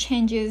huge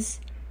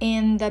changes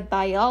in the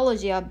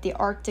biology of the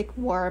Arctic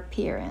were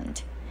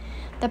apparent.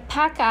 The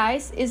pack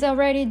ice is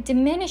already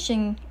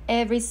diminishing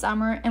every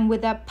summer, and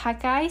without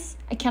pack ice,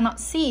 I cannot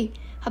see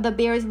how the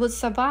bears would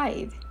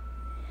survive.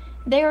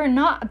 They are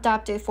not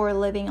adapted for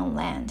living on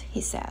land,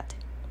 he said.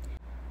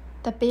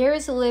 The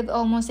bears live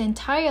almost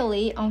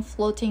entirely on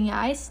floating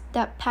ice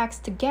that packs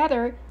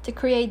together to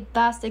create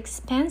vast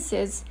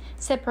expanses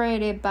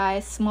separated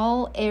by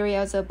small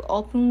areas of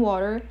open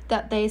water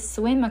that they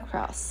swim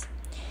across.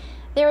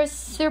 They are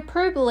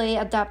superbly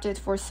adapted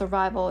for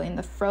survival in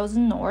the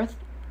frozen north,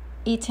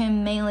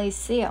 eating mainly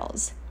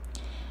seals.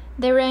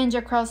 They range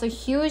across a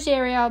huge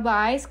area of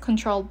ice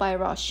controlled by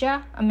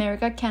Russia,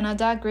 America,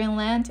 Canada,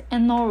 Greenland,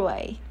 and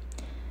Norway.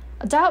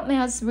 Adult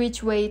males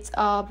reach weights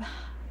of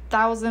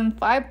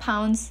 1,005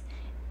 pounds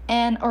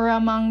and are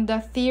among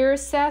the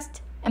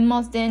fiercest and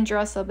most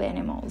dangerous of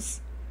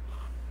animals.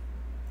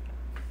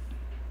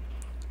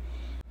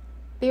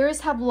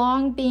 Bears have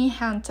long been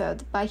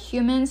hunted by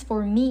humans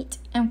for meat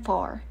and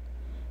fur.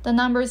 The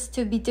numbers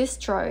to be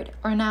destroyed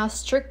are now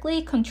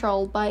strictly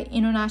controlled by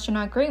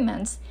international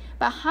agreements,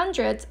 but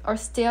hundreds are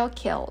still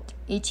killed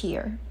each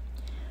year.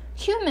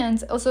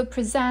 Humans also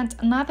present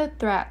another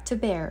threat to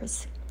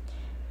bears.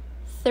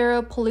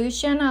 Through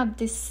pollution of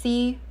the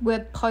sea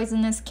with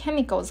poisonous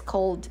chemicals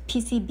called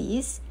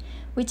PCBs,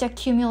 which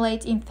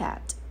accumulate in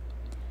fat.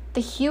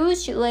 The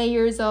huge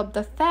layers of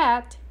the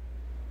fat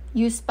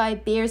used by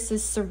bears to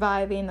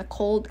survive in the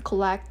cold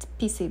collect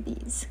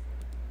PCBs,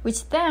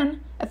 which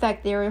then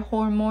affect their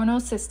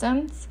hormonal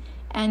systems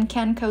and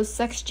can cause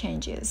sex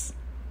changes.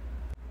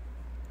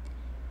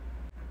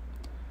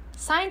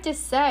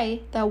 Scientists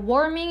say that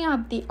warming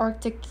of the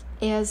Arctic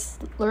is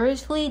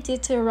largely due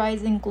to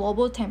rising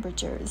global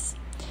temperatures.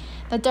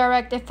 The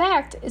direct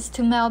effect is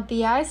to melt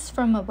the ice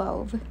from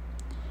above,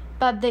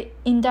 but the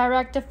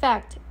indirect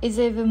effect is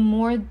even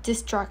more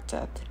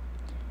destructive.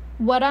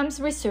 Wadham's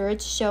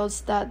research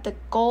shows that the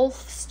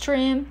Gulf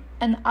Stream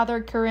and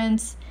other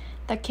currents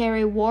that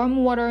carry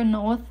warm water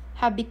north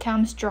have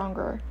become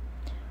stronger,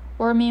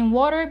 warming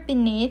water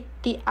beneath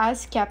the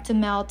ice cap to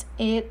melt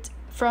it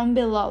from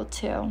below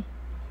too.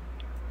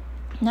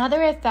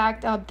 Another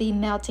effect of the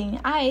melting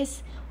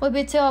ice would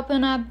be to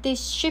open up the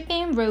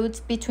shipping routes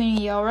between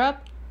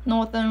Europe,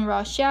 northern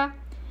Russia,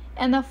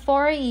 and the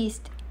Far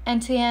East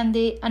and to end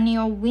the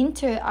annual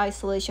winter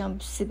isolation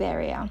of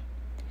Siberia.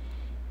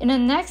 In the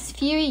next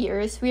few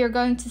years, we are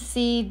going to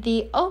see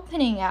the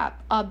opening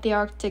up of the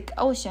Arctic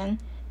Ocean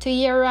to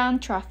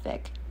year-round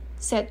traffic,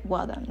 said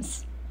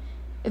Wadhams.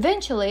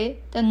 Eventually,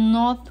 the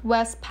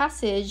Northwest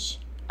Passage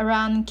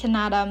around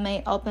Canada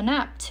may open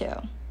up too.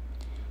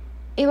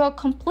 It will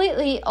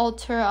completely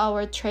alter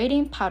our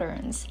trading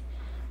patterns,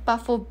 but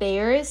for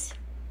bears,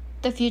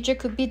 the future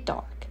could be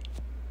dark.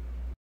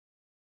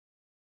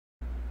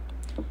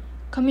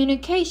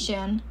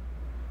 Communication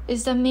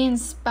is the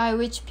means by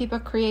which people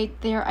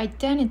create their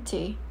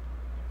identity.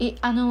 It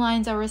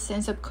underlines our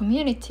sense of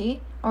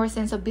community, our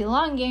sense of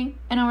belonging,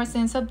 and our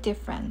sense of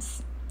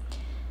difference.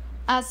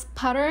 As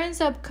patterns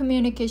of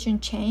communication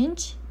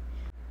change,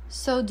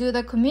 so do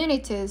the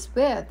communities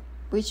with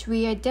which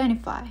we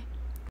identify.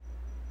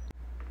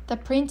 The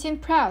printing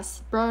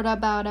press brought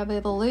about an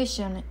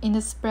evolution in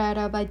the spread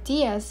of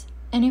ideas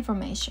and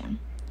information.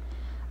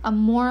 A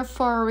more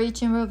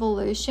far-reaching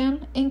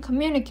revolution in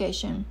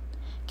communication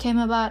came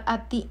about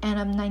at the end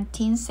of the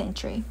 19th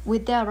century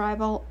with the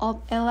arrival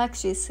of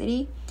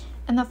electricity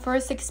and the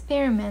first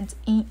experiment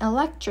in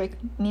electric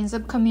means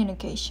of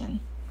communication.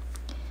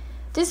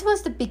 This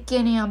was the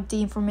beginning of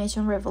the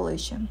information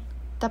revolution,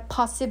 the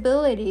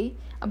possibility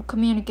of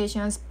communication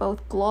as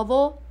both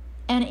global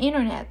and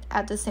internet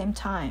at the same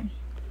time.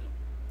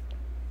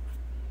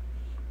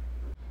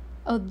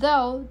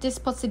 Although this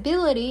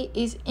possibility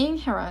is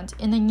inherent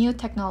in the new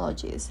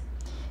technologies,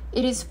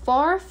 it is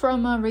far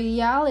from a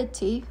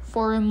reality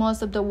for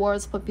most of the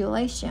world's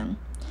population.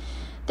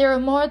 There are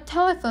more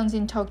telephones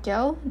in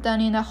Tokyo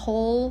than in the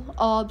whole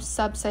of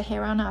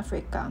sub-Saharan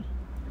Africa.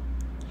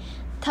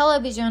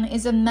 Television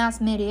is a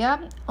mass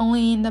media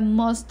only in the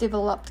most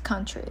developed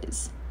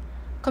countries.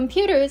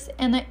 Computers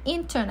and the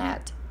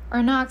internet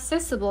are not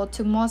accessible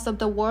to most of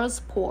the world's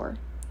poor.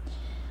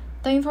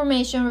 The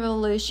information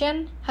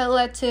revolution had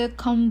led to a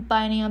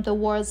combining of the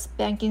world's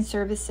banking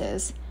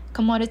services,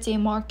 commodity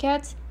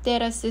markets,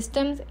 data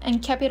systems,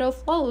 and capital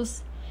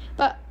flows,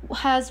 but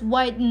has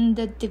widened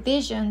the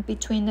division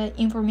between the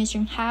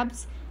information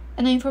haves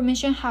and the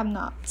information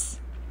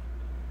have-nots.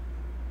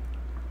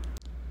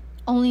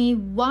 Only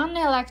one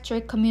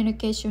electric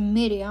communication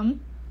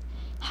medium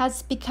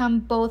has become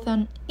both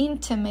an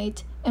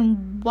intimate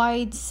and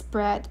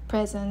widespread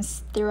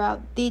presence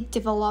throughout the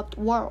developed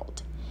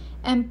world,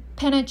 and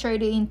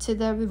penetrated into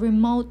the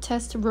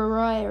remotest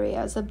rural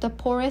areas of the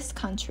poorest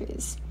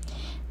countries.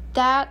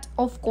 That,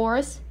 of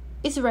course,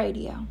 is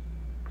radio.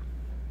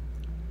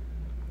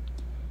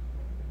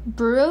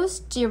 Bruce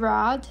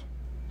Girard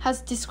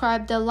has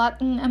described the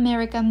Latin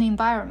American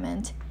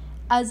environment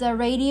as a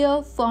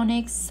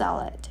radiophonic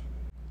salad.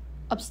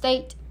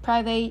 Upstate,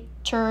 private,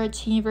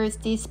 church,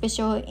 university,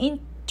 special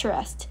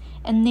interest,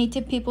 and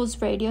native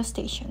people's radio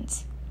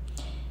stations.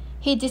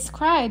 He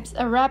describes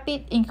a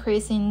rapid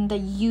increase in the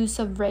use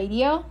of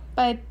radio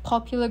by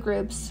popular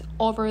groups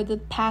over the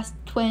past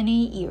 20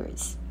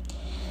 years.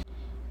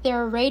 There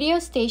are radio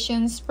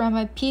stations run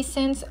by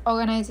peasants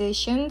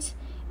organizations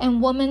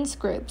and women's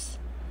groups,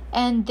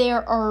 and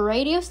there are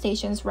radio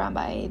stations run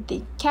by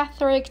the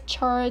Catholic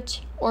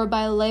Church or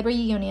by labor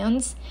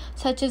unions,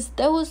 such as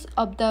those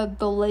of the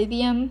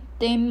Bolivian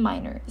dim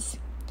miners.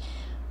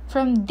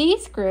 From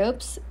these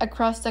groups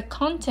across the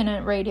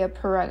continent, radio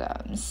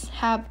programs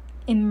have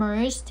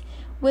emerged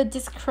would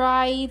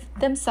describe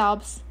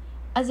themselves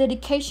as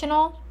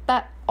educational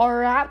but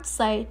are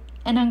outside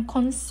and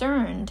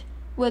unconcerned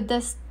with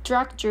the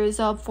structures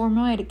of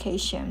formal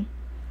education.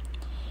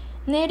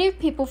 Native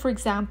people, for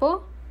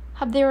example,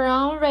 have their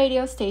own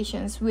radio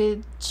stations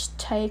which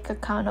take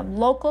account of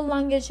local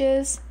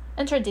languages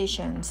and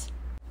traditions.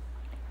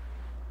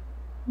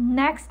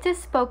 Next to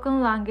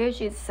spoken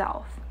language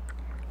itself,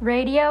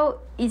 radio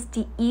is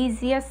the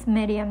easiest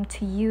medium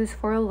to use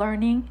for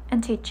learning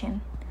and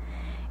teaching.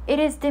 It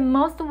is the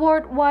most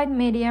worldwide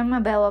medium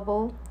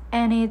available,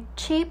 and it's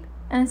cheap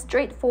and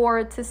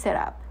straightforward to set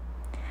up.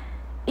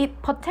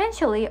 It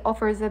potentially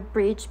offers a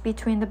bridge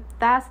between the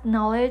vast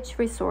knowledge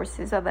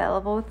resources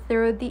available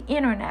through the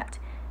internet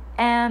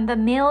and the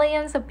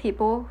millions of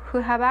people who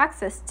have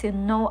access to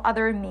no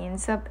other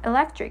means of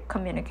electric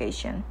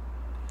communication.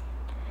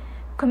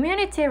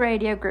 Community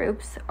radio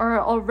groups are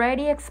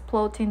already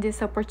exploiting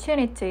this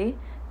opportunity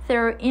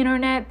through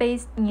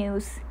internet-based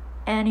news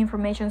and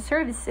information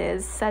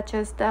services such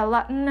as the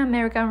Latin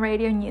American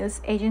radio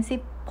news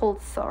agency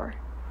Pulsar.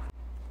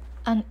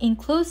 An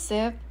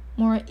inclusive,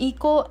 more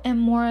equal, and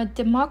more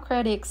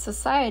democratic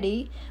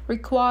society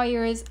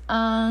requires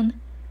an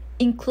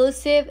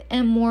inclusive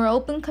and more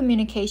open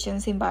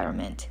communications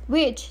environment,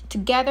 which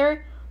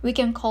together we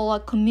can call a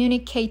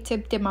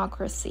communicative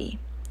democracy.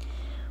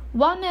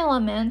 One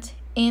element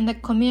in the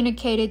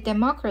communicative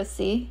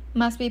democracy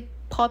must be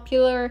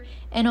popular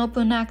and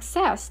open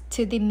access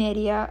to the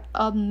media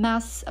of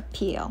mass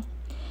appeal,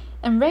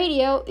 and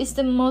radio is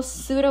the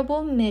most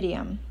suitable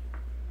medium.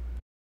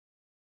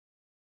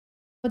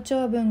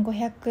 長文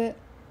500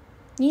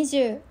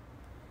 20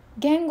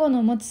言語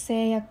の持つ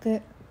制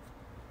約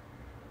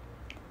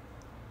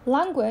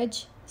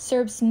Language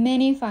serves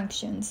many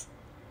functions.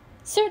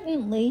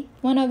 Certainly,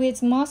 one of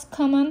its most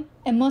common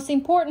and most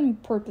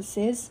important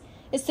purposes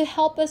is to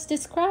help us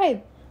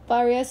describe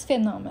various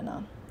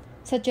phenomena,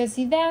 such as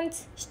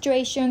events,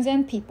 situations,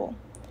 and people.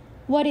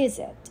 What is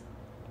it?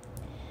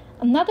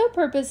 Another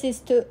purpose is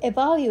to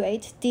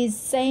evaluate these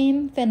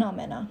same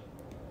phenomena.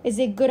 Is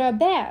it good or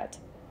bad?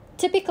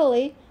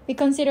 Typically, we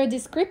consider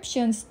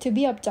descriptions to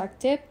be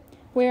objective,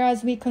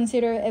 whereas we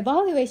consider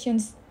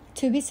evaluations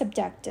to be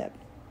subjective.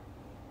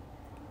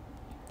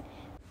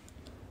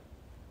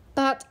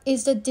 But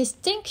is the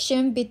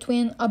distinction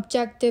between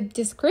objective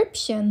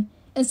description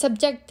and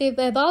subjective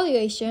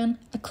evaluation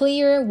a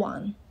clear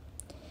one?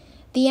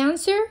 The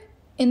answer,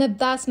 in the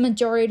vast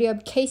majority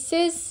of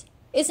cases,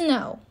 is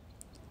no.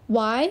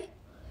 Why?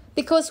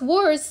 Because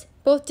words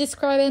both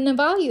describe and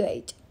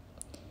evaluate.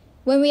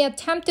 When we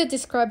attempt to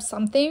describe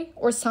something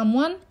or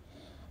someone,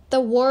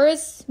 the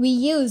words we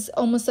use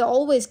almost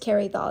always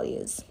carry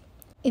values.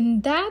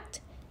 In that,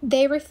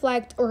 they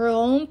reflect our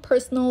own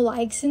personal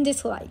likes and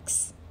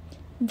dislikes.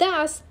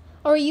 Thus,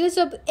 our use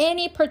of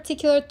any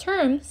particular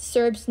term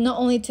serves not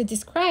only to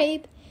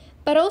describe,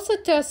 but also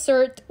to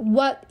assert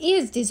what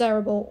is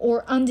desirable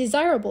or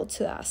undesirable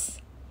to us.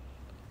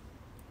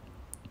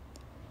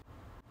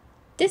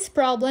 This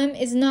problem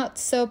is not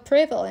so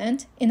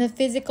prevalent in the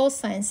physical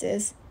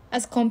sciences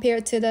as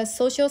compared to the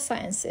social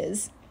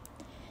sciences.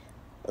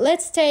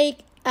 Let's take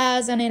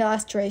as an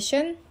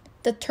illustration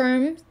the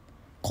term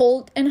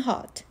cold and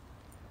hot.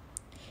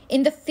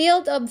 In the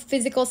field of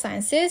physical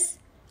sciences,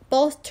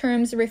 both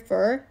terms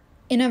refer,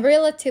 in a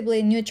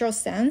relatively neutral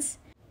sense,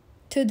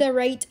 to the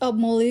rate of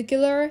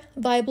molecular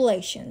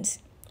vibrations,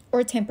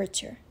 or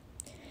temperature.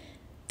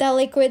 The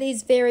liquid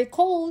is very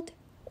cold,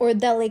 or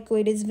the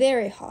liquid is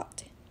very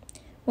hot.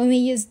 When we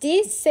use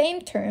these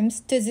same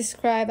terms to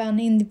describe an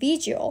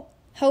individual,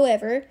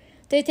 however,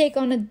 they take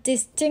on a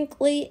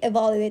distinctly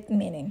evaluated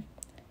meaning.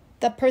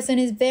 The person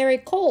is very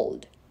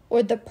cold,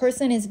 or the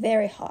person is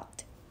very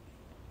hot.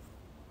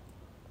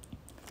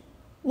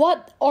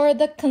 What are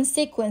the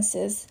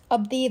consequences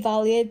of the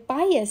evaluated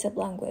bias of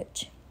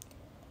language?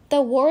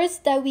 The words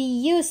that we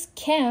use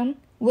can,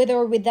 with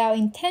or without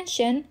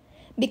intention,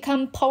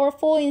 become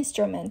powerful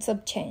instruments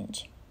of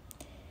change.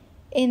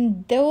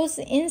 In those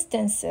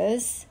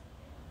instances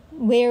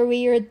where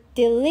we are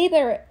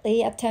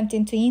deliberately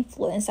attempting to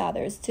influence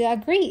others to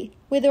agree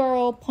with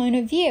our point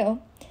of view,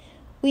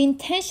 we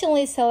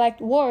intentionally select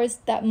words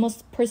that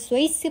most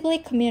persuasively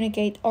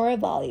communicate our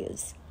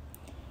values.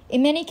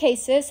 In many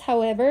cases,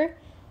 however,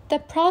 the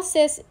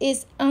process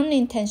is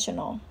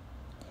unintentional.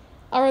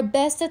 Our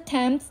best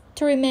attempts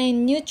to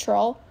remain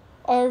neutral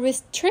are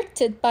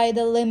restricted by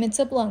the limits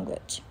of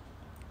language.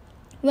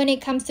 When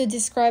it comes to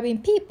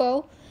describing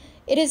people,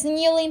 it is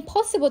nearly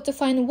impossible to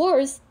find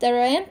words that are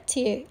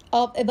empty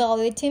of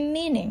evaluating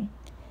meaning.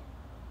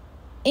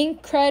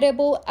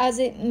 Incredible as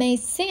it may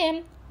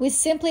seem, we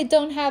simply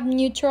don't have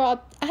neutral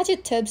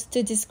adjectives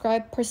to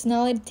describe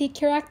personality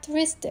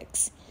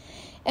characteristics.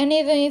 And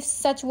even if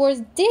such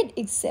words did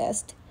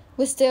exist,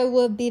 we still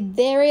would be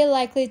very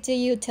likely to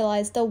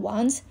utilize the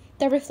ones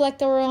that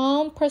reflect our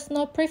own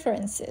personal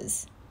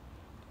preferences.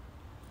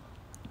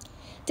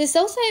 This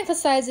also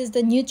emphasizes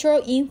the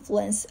neutral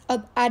influence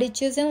of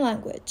attitudes in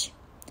language.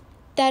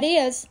 That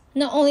is,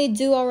 not only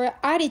do our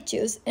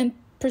attitudes and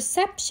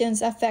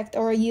perceptions affect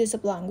our use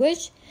of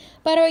language,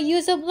 but our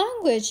use of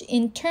language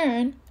in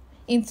turn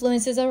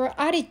influences our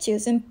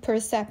attitudes and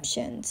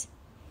perceptions.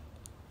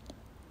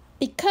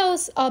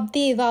 Because of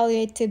the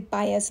evaluative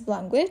bias of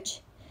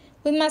language,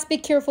 we must be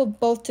careful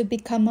both to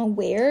become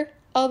aware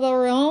of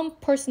our own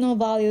personal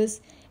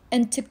values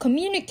and to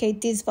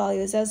communicate these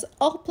values as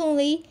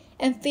openly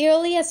and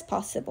fairly as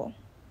possible.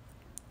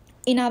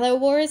 In other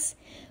words,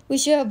 we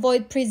should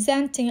avoid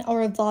presenting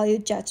our value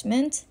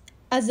judgment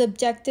as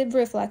objective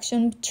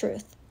reflection of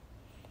truth.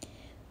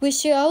 We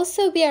should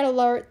also be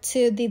alert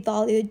to the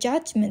value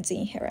judgments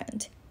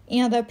inherent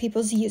in other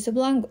people's use of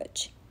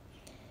language.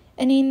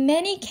 And in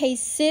many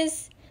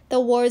cases, the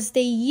words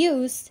they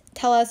use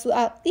tell us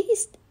at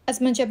least as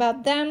much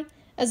about them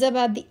as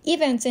about the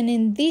events and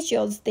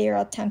individuals they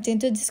are attempting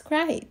to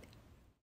describe.